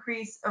big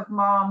increase of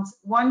moms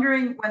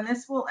wondering when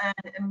this will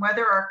end and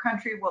whether our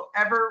country will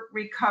ever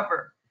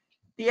recover.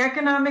 The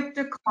economic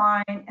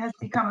decline has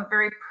become a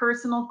very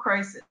personal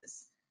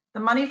crisis. The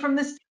money from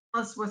the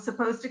stimulus was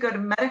supposed to go to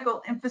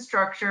medical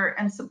infrastructure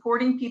and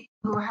supporting people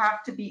who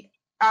have to be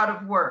out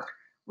of work.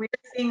 We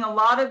are seeing a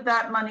lot of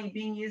that money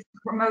being used to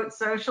promote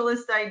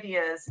socialist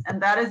ideas,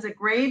 and that is a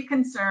grave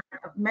concern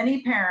of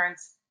many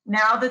parents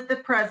now that the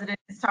president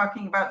is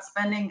talking about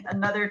spending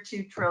another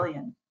 $2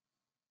 trillion.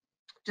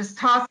 Just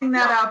tossing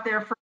that out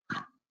there for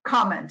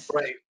comment.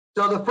 Right.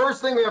 So the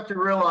first thing we have to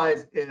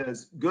realize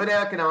is good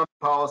economic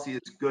policy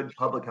is good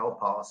public health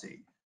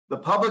policy. The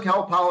public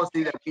health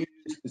policy that we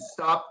use to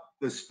stop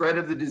the spread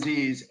of the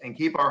disease and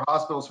keep our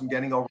hospitals from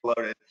getting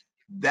overloaded,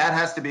 that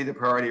has to be the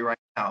priority right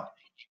now.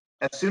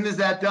 As soon as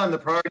that's done, the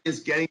priority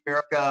is getting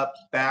America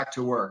back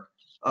to work.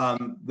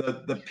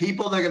 The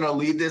people that are going to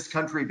lead this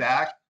country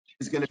back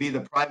is going to be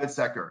the private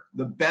sector.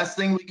 The best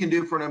thing we can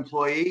do for an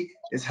employee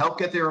is help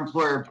get their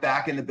employer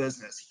back into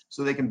business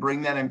so they can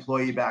bring that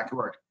employee back to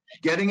work.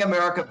 Getting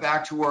America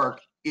back to work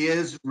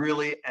is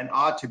really and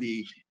ought to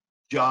be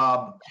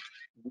job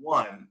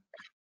one.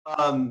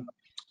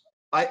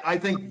 I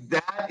think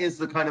that is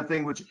the kind of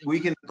thing which we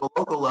can at the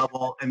local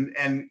level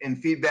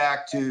and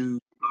feedback to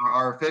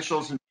our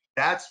officials, and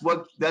that's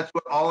what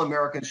all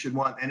Americans should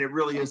want, and it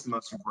really is the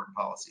most important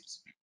policies.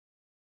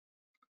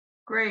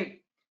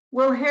 Great.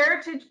 Will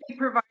Heritage be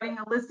providing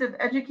a list of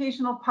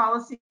educational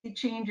policy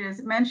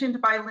changes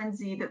mentioned by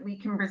Lindsay that we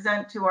can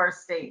present to our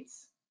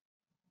states?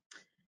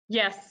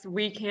 Yes,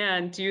 we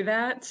can do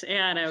that.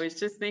 And I was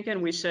just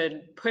thinking we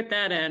should put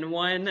that in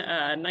one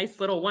nice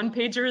little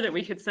one-pager that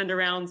we could send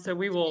around. So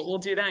we'll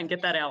do that and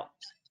get that out.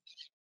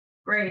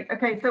 Great.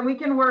 Okay, so we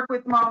can work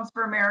with Moms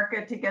for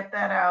America to get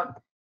that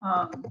out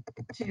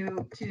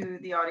to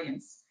the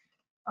audience.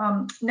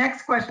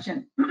 Next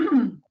question.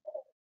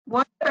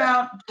 What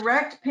about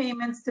direct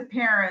payments to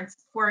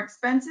parents for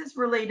expenses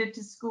related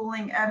to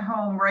schooling at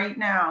home right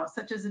now,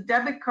 such as a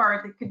debit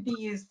card that could be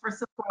used for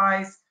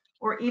supplies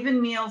or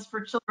even meals for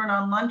children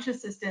on lunch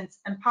assistance,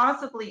 and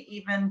possibly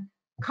even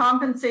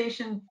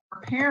compensation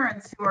for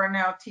parents who are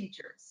now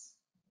teachers?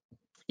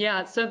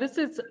 Yeah, so this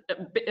is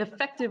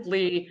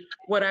effectively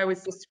what I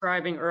was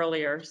describing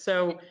earlier.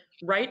 So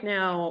right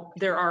now,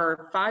 there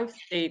are 5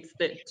 states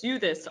that do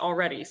this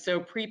already.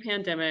 So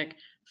pre-pandemic,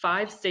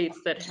 5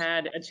 states that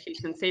had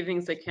education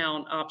savings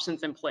account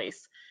options in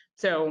place.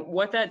 So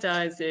what that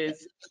does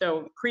is,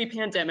 so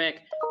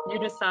pre-pandemic, you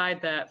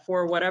decide that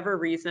for whatever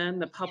reason,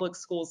 the public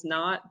school's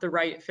not the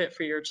right fit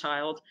for your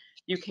child,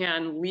 you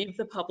can leave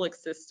the public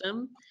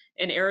system.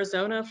 In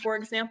Arizona, for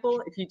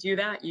example, if you do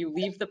that, you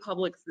leave the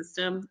public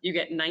system, you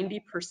get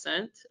 90%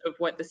 of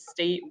what the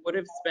state would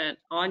have spent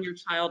on your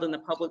child in the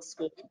public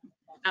school.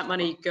 That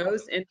money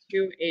goes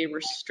into a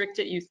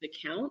restricted use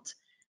account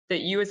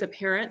that you as a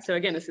parent, so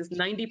again, this is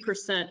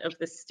 90% of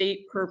the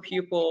state per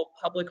pupil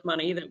public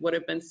money that would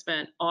have been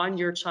spent on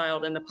your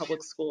child in the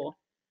public school.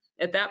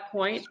 At that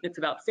point, it's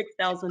about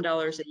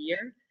 $6,000 a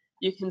year.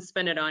 You can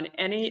spend it on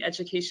any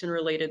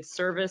education-related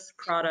service,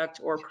 product,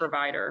 or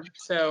provider.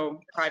 So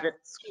private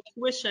school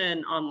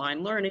tuition,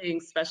 online learning,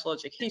 special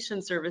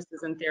education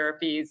services and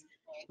therapies,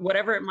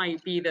 whatever it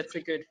might be that's a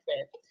good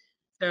fit.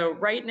 So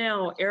right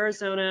now,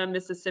 Arizona,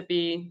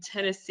 Mississippi,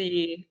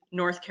 Tennessee,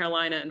 North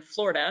Carolina, and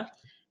Florida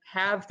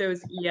have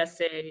those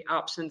ESA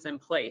options in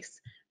place.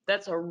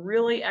 That's a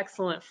really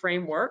excellent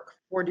framework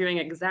for doing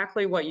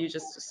exactly what you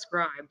just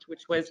described,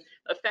 which was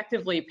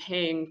effectively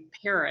paying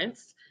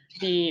parents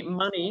the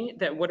money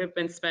that would have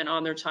been spent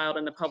on their child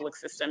in the public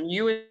system.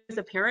 You as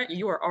a parent,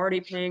 you are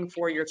already paying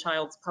for your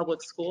child's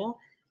public school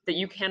that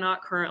you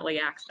cannot currently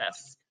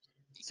access.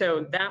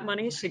 So that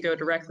money should go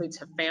directly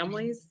to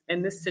families.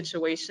 In this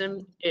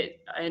situation,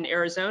 in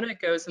Arizona, it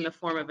goes in the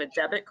form of a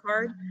debit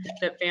card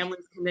that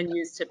families can then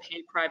use to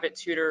pay private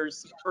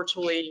tutors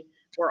virtually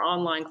or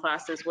online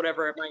classes,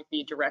 whatever it might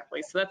be,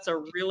 directly. So that's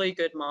a really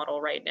good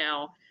model right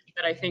now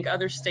that I think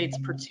other states,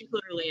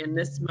 particularly in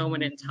this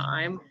moment in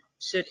time,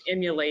 should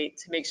emulate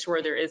to make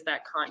sure there is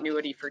that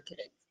continuity for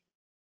kids.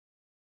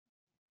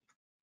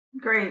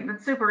 Great,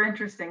 that's super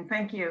interesting.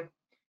 Thank you.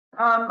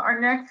 Our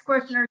next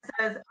questioner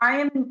says, I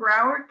am in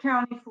Broward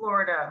County,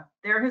 Florida.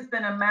 There has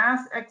been a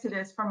mass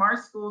exodus from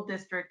our school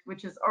district,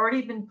 which has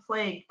already been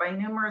plagued by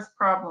numerous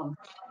problems.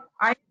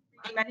 I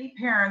think many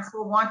parents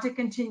will want to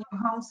continue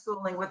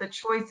homeschooling with a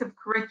choice of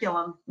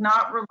curriculum,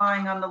 not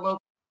relying on the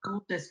local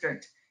school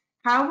district.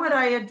 How would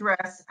I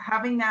address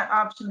having that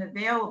option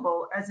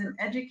available as an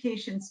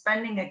education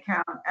spending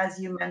account, as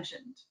you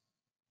mentioned?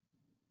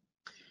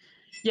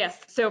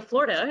 Yes, so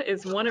Florida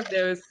is one of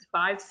those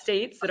 5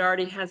 states that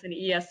already has an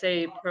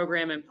ESA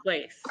program in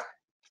place.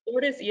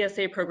 Florida's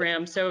ESA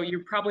program, so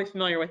you're probably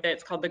familiar with it,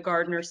 it's called the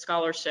Gardner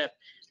Scholarship.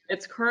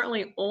 It's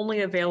currently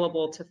only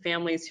available to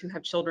families who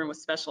have children with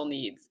special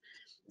needs.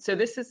 So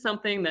this is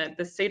something that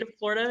the state of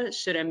Florida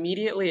should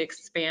immediately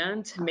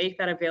expand to make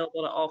that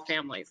available to all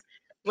families.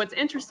 What's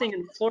interesting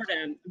in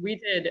Florida, we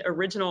did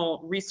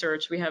original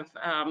research. We have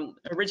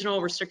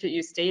original restricted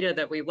use data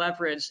that we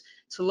leveraged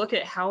to look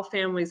at how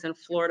families in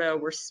Florida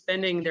were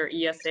spending their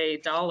ESA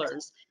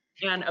dollars.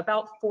 And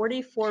about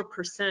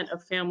 44%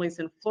 of families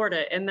in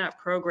Florida in that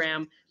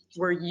program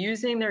were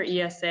using their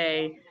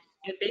ESA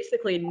and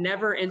basically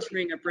never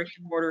entering a brick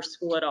and mortar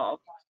school at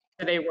all.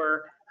 So they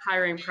were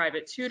hiring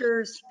private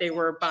tutors, they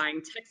were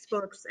buying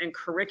textbooks and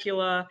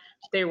curricula,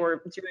 they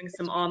were doing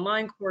some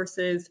online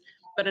courses,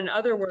 but in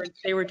other words,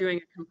 they were doing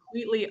a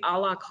completely a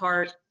la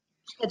carte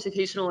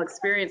educational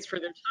experience for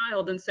their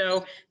child. And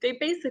so they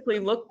basically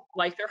look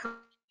like they're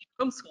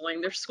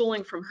homeschooling. They're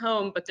schooling from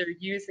home, but they're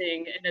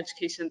using an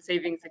education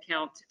savings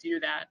account to do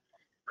that.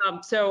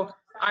 So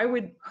I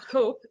would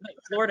hope that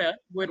Florida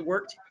would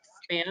work to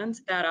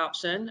expand that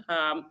option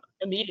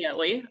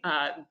immediately,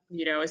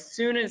 as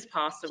soon as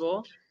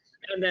possible.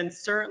 And then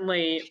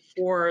certainly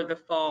for the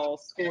fall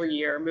school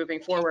year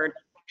moving forward.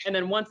 And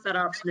then once that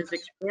option is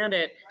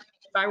expanded,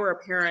 if I were a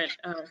parent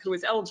who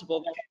was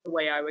eligible, that's the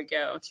way I would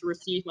go to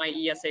receive my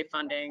ESA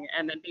funding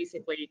and then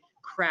basically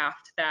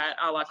craft that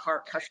a la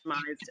carte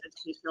customized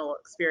educational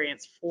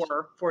experience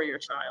for your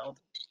child.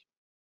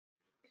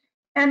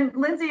 And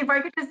Lindsay, if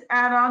I could just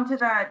add on to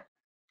that,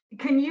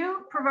 can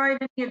you provide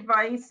any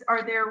advice?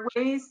 Are there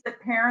ways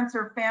that parents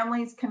or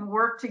families can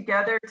work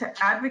together to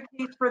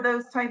advocate for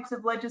those types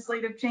of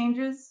legislative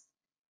changes?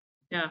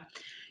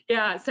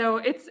 Yeah, so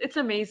it's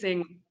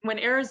amazing. When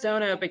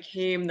Arizona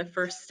became the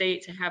first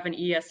state to have an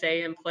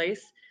ESA in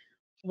place,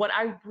 what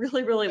I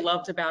really, really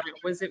loved about it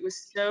was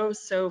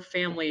so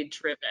family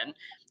driven.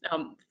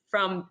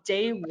 From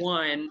day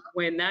one,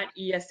 when that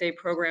ESA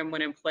program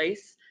went in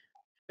place,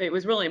 it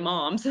was really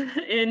moms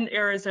in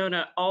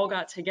Arizona all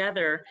got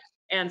together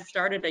and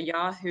started a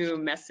Yahoo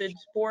message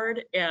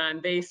board,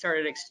 and they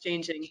started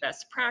exchanging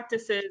best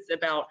practices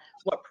about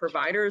what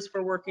providers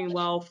were working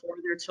well for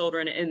their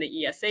children in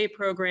the ESA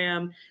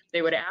program.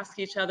 They would ask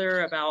each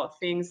other about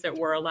things that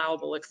were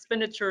allowable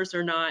expenditures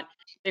or not.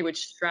 They would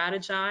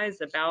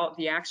strategize about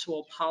the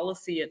actual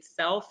policy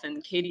itself,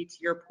 and Katie, to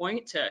your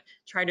point, to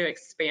try to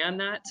expand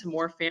that to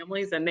more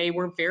families, and they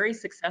were very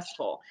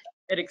successful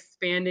at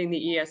expanding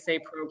the ESA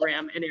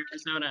program in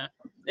Arizona.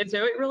 And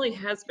so it really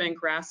has been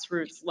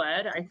grassroots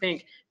led. I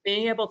think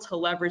being able to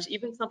leverage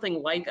even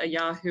something like a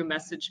Yahoo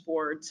message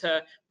board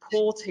to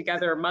pull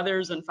together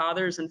mothers and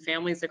fathers and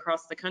families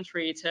across the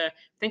country to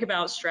think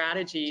about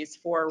strategies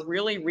for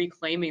really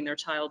reclaiming their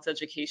child's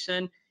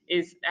education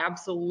is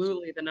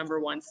absolutely the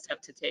 #1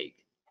 step to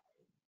take.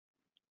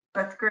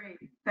 That's great.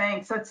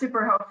 Thanks. That's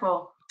super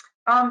helpful.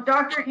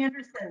 Dr.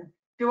 Anderson,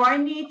 do I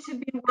need to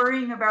be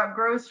worrying about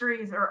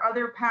groceries or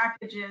other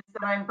packages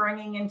that I'm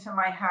bringing into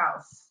my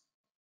house?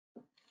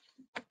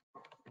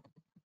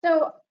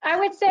 So I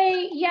would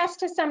say yes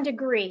to some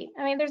degree.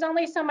 I mean, there's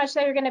only so much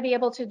that you're going to be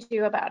able to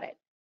do about it.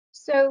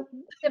 So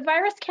the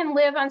virus can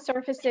live on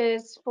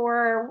surfaces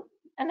for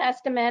an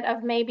estimate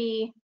of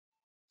maybe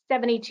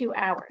 72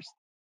 hours.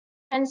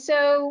 And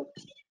so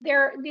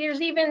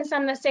there's even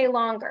some that say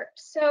longer.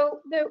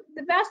 So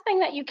the best thing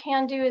that you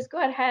can do is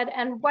go ahead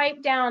and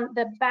wipe down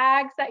the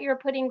bags that you're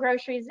putting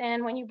groceries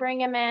in when you bring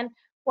them in,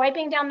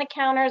 wiping down the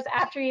counters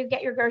after you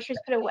get your groceries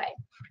put away.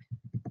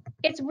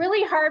 It's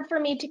really hard for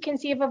me to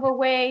conceive of a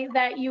way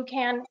that you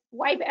can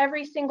wipe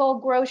every single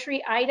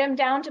grocery item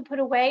down to put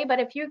away, but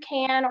if you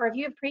can, or if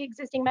you have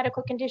pre-existing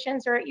medical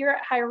conditions or you're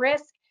at high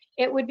risk,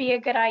 it would be a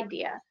good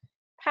idea.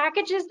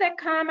 Packages that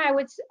come, I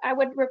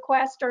would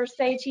request or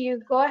say to you,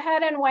 go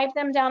ahead and wipe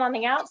them down on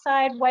the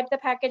outside, wipe the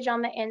package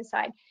on the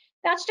inside.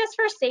 That's just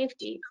for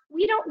safety.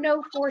 We don't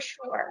know for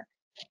sure.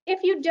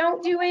 If you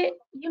don't do it,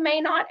 you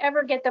may not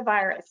ever get the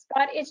virus,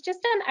 but it's just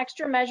an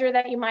extra measure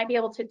that you might be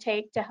able to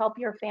take to help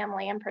your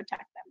family and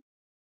protect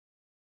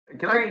them.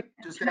 Can I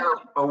just add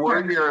a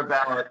word here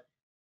about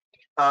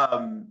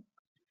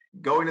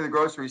going to the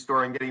grocery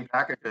store and getting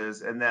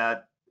packages, and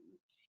that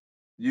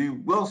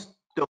you will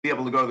still be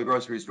able to go to the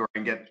grocery store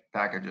and get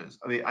packages.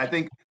 I mean, I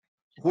think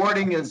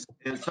hoarding is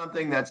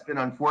something that's been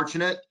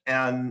unfortunate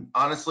and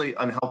honestly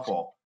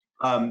unhelpful.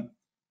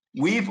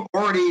 We've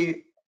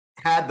already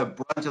had the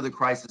brunt of the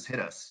crisis hit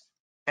us.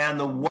 And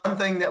the one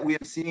thing that we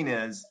have seen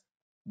is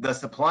the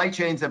supply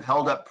chains have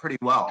held up pretty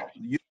well.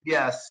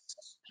 UPS,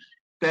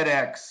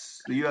 FedEx,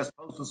 the U.S.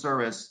 Postal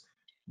Service,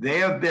 they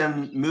have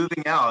been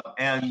moving out,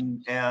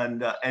 and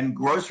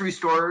grocery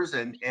stores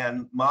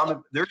and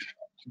mom, they're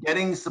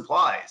getting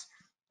supplies.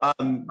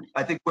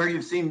 I think where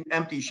you've seen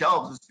empty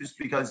shelves is just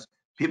because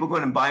people go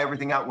in and buy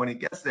everything out when it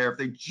gets there. If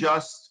they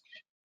just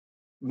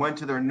went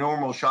to their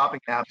normal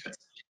shopping habits,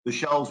 the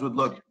shelves would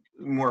look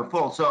more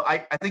full. So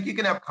I think you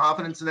can have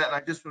confidence in that, and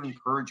I just would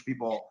encourage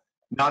people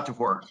not to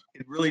hoard.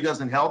 It really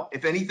doesn't help.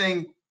 If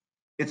anything,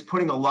 it's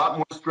putting a lot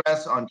more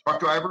stress on truck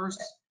drivers,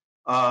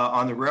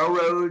 on the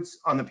railroads,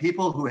 on the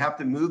people who have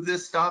to move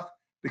this stuff,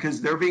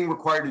 because they're being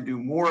required to do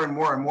more and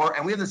more and more.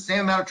 And we have the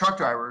same amount of truck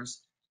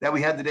drivers that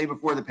we had the day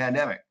before the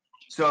pandemic.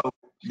 So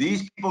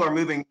these people are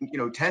moving,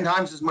 10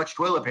 times as much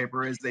toilet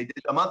paper as they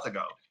did a month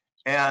ago.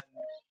 And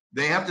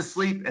they have to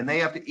sleep, and they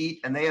have to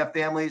eat, and they have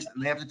families,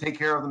 and they have to take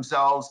care of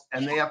themselves,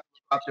 and they have to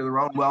look after their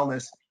own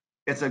wellness.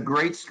 It's a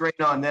great strain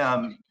on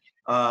them.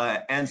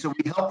 And so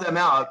we help them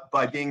out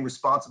by being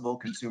responsible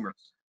consumers.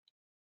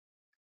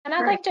 And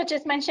I'd like to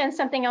just mention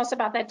something else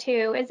about that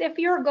too, is if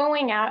you're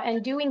going out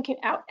and doing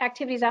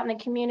activities out in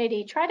the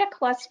community, try to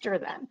cluster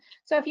them.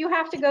 So if you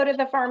have to go to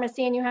the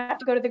pharmacy and you have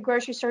to go to the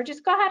grocery store,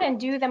 just go ahead and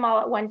do them all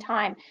at one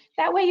time.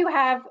 That way you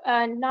have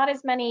not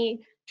as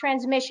many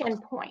transmission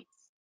points.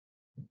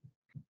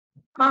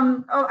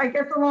 I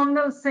guess along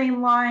those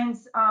same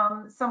lines,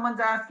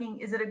 someone's asking,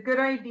 is it a good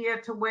idea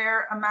to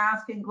wear a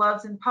mask and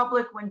gloves in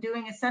public when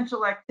doing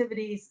essential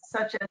activities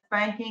such as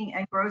banking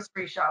and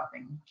grocery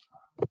shopping?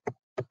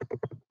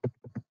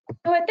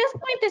 So at this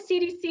point, the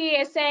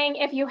CDC is saying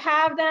if you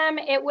have them,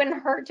 it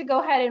wouldn't hurt to go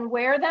ahead and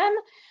wear them.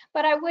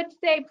 But I would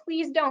say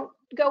please don't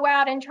go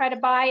out and try to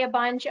buy a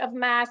bunch of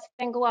masks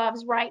and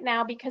gloves right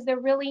now, because they're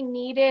really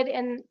needed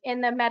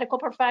in the medical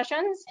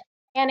professions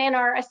and in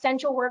our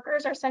essential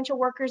workers. Our essential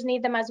workers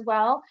need them as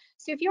well.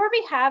 So if you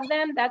already have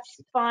them, that's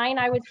fine.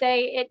 I would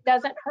say it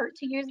doesn't hurt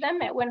to use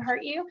them. It wouldn't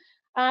hurt you.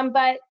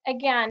 But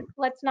again,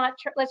 let's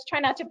try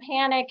not to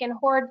panic and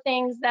hoard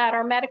things that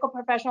our medical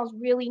professionals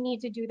really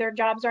need to do their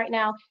jobs right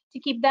now to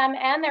keep them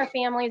and their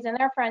families and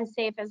their friends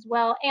safe as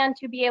well, and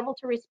to be able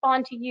to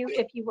respond to you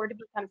if you were to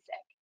become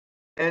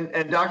sick.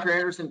 And Dr.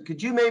 Anderson,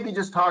 could you maybe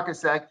just talk a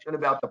second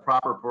about the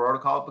proper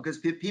protocol? Because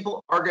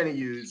people are going to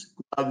use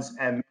gloves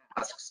and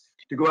masks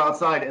to go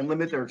outside and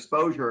limit their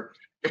exposure.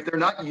 If they're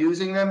not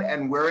using them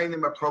and wearing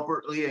them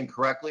appropriately and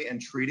correctly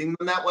and treating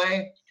them that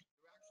way,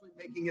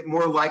 making it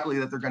more likely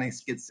that they're going to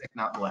get sick,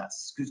 not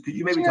less. Could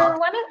you maybe talk?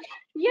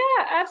 Yeah,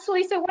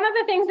 absolutely. So one of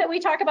the things that we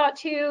talk about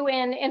too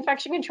in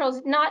infection control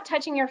is not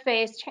touching your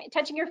face.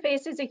 Touching your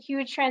face is a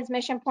huge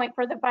transmission point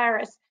for the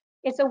virus.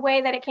 It's a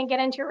way that it can get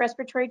into your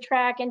respiratory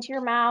tract, into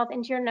your mouth,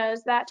 into your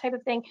nose, that type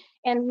of thing,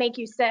 and make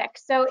you sick.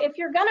 So if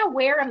you're going to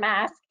wear a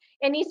mask,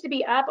 it needs to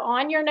be up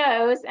on your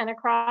nose and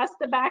across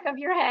the back of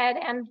your head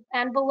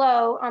and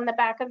below on the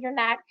back of your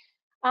neck.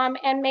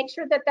 And make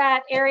sure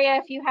that area,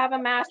 if you have a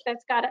mask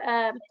that's got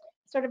a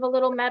sort of a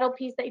little metal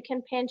piece that you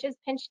can pinch, is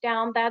pinched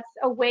down. That's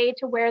a way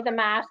to wear the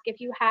mask if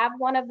you have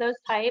one of those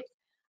types.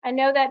 I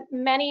know that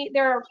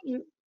there are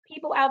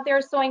people out there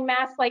sewing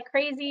masks like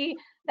crazy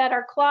that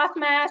are cloth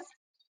masks.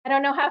 I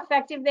don't know how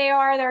effective they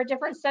are. There are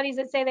different studies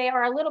that say they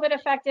are a little bit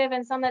effective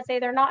and some that say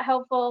they're not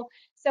helpful.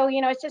 So,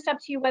 it's just up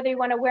to you whether you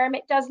want to wear them.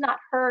 It does not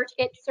hurt.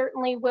 It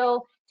certainly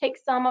will take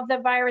some of the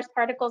virus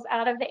particles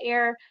out of the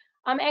air.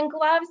 And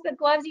gloves,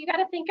 you got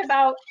to think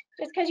about,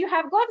 just because you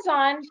have gloves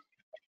on,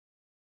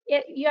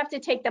 you have to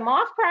take them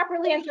off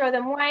properly and throw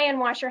them away and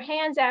wash your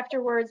hands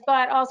afterwards,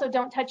 but also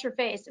don't touch your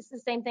face. It's the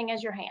same thing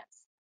as your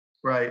hands.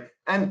 Right.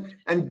 And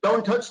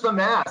don't touch the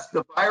mask.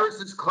 The virus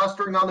is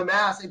clustering on the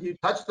mask. If you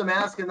touch the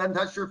mask and then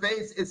touch your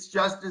face, it's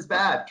just as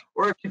bad.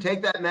 Or if you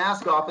take that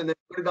mask off and then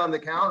put it on the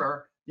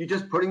counter, you're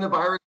just putting the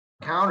virus on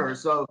the counter.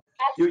 So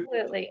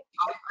absolutely.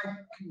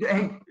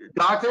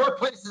 Doc, there are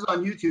places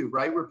on YouTube,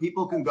 right, where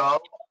people can go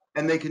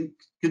and they can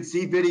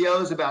see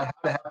videos about how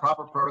to have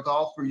proper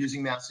protocol for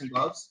using masks and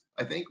gloves,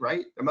 I think,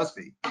 right? There must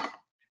be.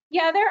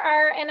 Yeah, there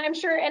are, and I'm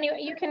sure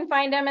you can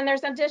find them, and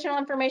there's additional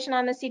information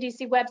on the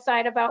CDC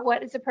website about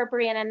what is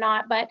appropriate and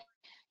not. But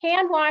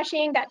hand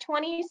washing, that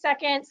 20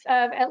 seconds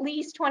of, at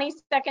least 20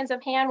 seconds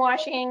of hand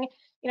washing,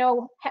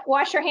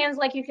 wash your hands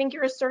like you think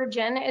you're a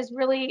surgeon, is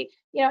really,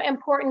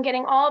 important.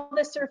 Getting all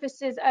the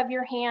surfaces of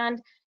your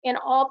hand in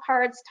all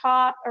parts,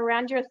 top,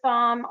 around your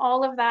thumb,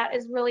 all of that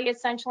is really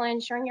essential in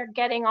ensuring you're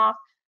getting off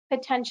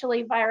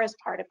potentially virus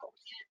particles.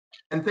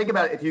 And think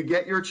about it, if you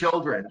get your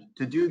children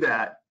to do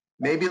that,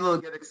 maybe they'll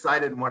get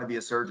excited and want to be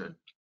a surgeon.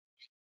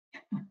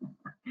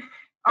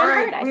 All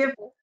right,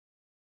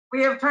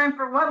 we have time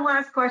for one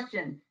last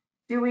question.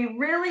 Do we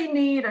really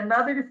need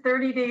another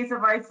 30 days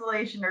of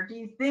isolation, or do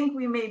you think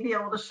we may be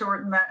able to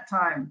shorten that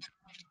time?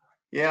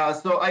 Yeah,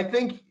 so I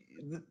think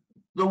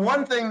the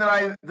one thing that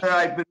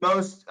I've been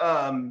most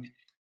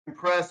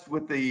impressed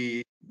with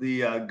the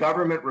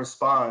government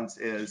response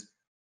is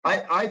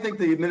I think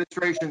the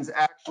administration's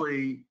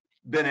actually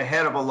been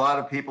ahead of a lot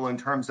of people in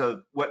terms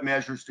of what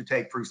measures to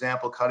take, for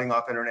example, cutting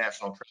off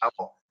international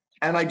travel.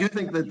 And I do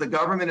think that the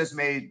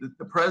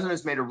president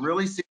has made a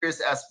really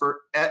serious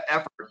effort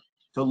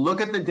to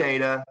look at the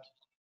data,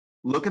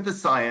 look at the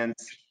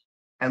science,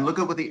 and look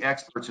at what the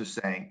experts are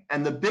saying.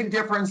 And the big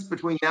difference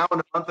between now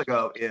and a month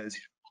ago is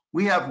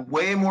we have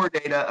way more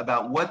data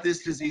about what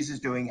this disease is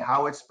doing,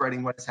 how it's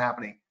spreading, what's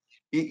happening.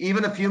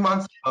 Even a few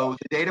months ago,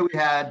 the data we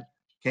had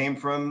came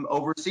from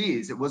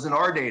overseas. It wasn't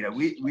our data.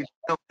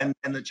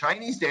 And the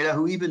Chinese data,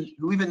 who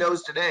even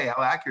knows today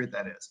how accurate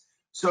that is.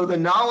 So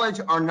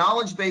our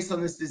knowledge based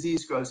on this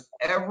disease grows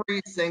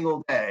every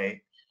single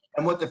day.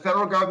 And what the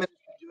federal government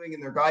is doing in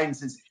their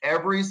guidance is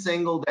every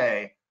single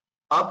day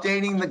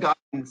updating the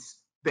guidance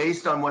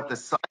based on what the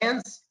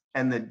science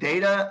and the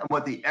data and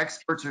what the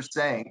experts are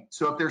saying.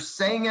 So if they're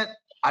saying it,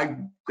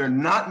 they're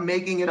not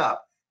making it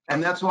up.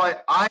 And that's why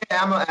I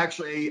am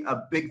actually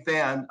a big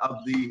fan of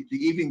the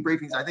evening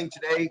briefings. I think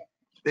today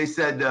they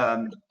said,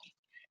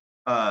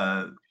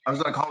 I was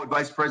on a call with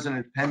Vice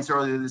President Pence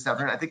earlier this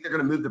afternoon. I think they're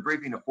going to move the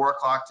briefing to 4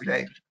 o'clock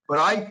today. But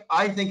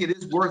I think it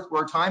is worth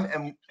our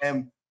time.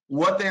 And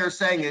what they are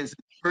saying is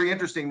very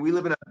interesting. We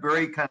live in a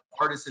very kind of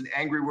partisan,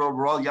 angry world.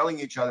 We're all yelling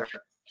at each other.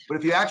 But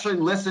if you actually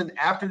listen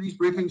after these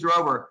briefings are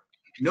over,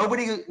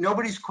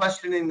 nobody's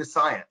questioning the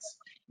science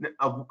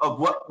of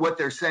what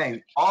they're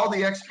saying. All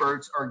the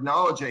experts are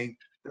acknowledging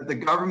that the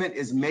government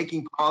is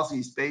making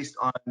policies based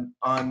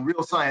on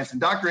real science. And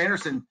Dr.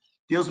 Anderson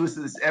deals with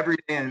this every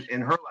day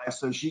in her life,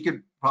 so she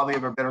could probably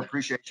have a better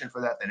appreciation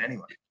for that than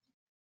anyone.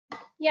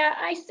 Yeah,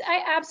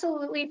 I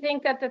absolutely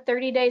think that the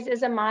 30 days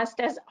is a must,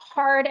 as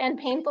hard and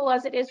painful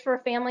as it is for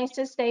families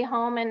to stay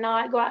home and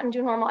not go out and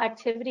do normal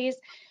activities.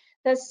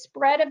 The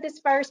spread of this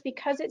virus,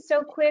 because it's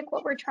so quick,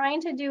 what we're trying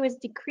to do is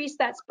decrease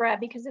that spread,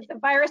 because if the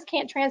virus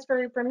can't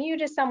transfer from you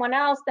to someone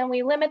else, then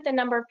we limit the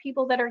number of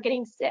people that are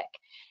getting sick.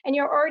 And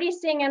you're already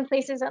seeing in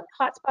places,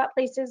 hotspot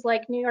places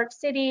like New York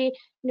City,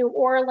 New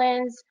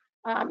Orleans,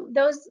 and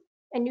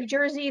New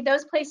Jersey,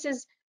 those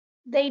places,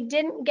 they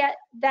didn't get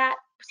that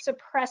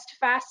suppressed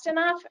fast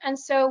enough. And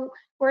so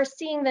we're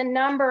seeing the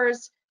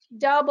numbers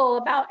double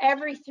about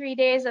every 3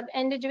 days of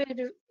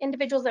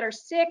individuals that are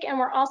sick. And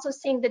we're also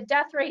seeing the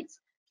death rates,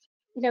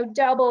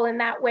 double in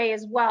that way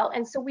as well.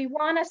 And so we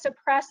want to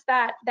suppress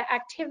the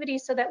activity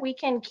so that we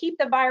can keep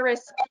the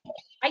virus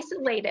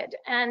isolated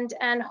and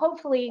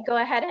hopefully go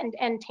ahead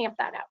and tamp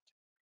that out.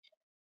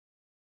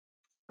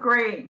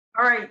 Great.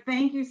 All right.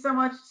 Thank you so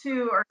much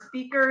to our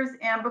speakers.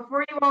 And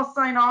before you all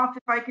sign off,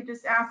 if I could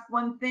just ask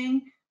one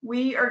thing,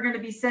 we are going to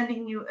be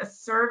sending you a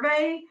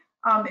survey.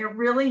 It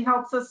really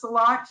helps us a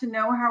lot to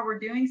know how we're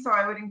doing. So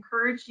I would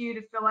encourage you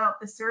to fill out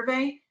the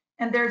survey.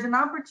 And there's an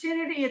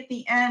opportunity at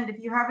the end if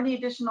you have any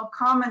additional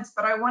comments,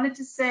 but I wanted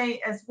to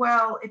say as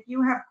well, if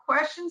you have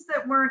questions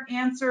that weren't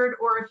answered,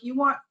 or if you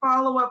want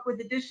follow-up with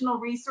additional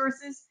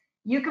resources,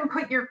 you can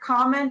put your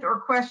comment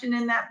or question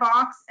in that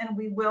box and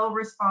we will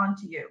respond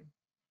to you.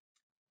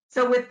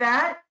 So with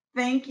that,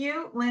 thank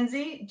you,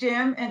 Lindsay,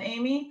 Jim, and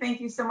Amy.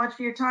 Thank you so much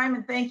for your time,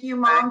 and thank you,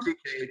 Mom. Thank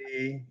you,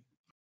 Katie.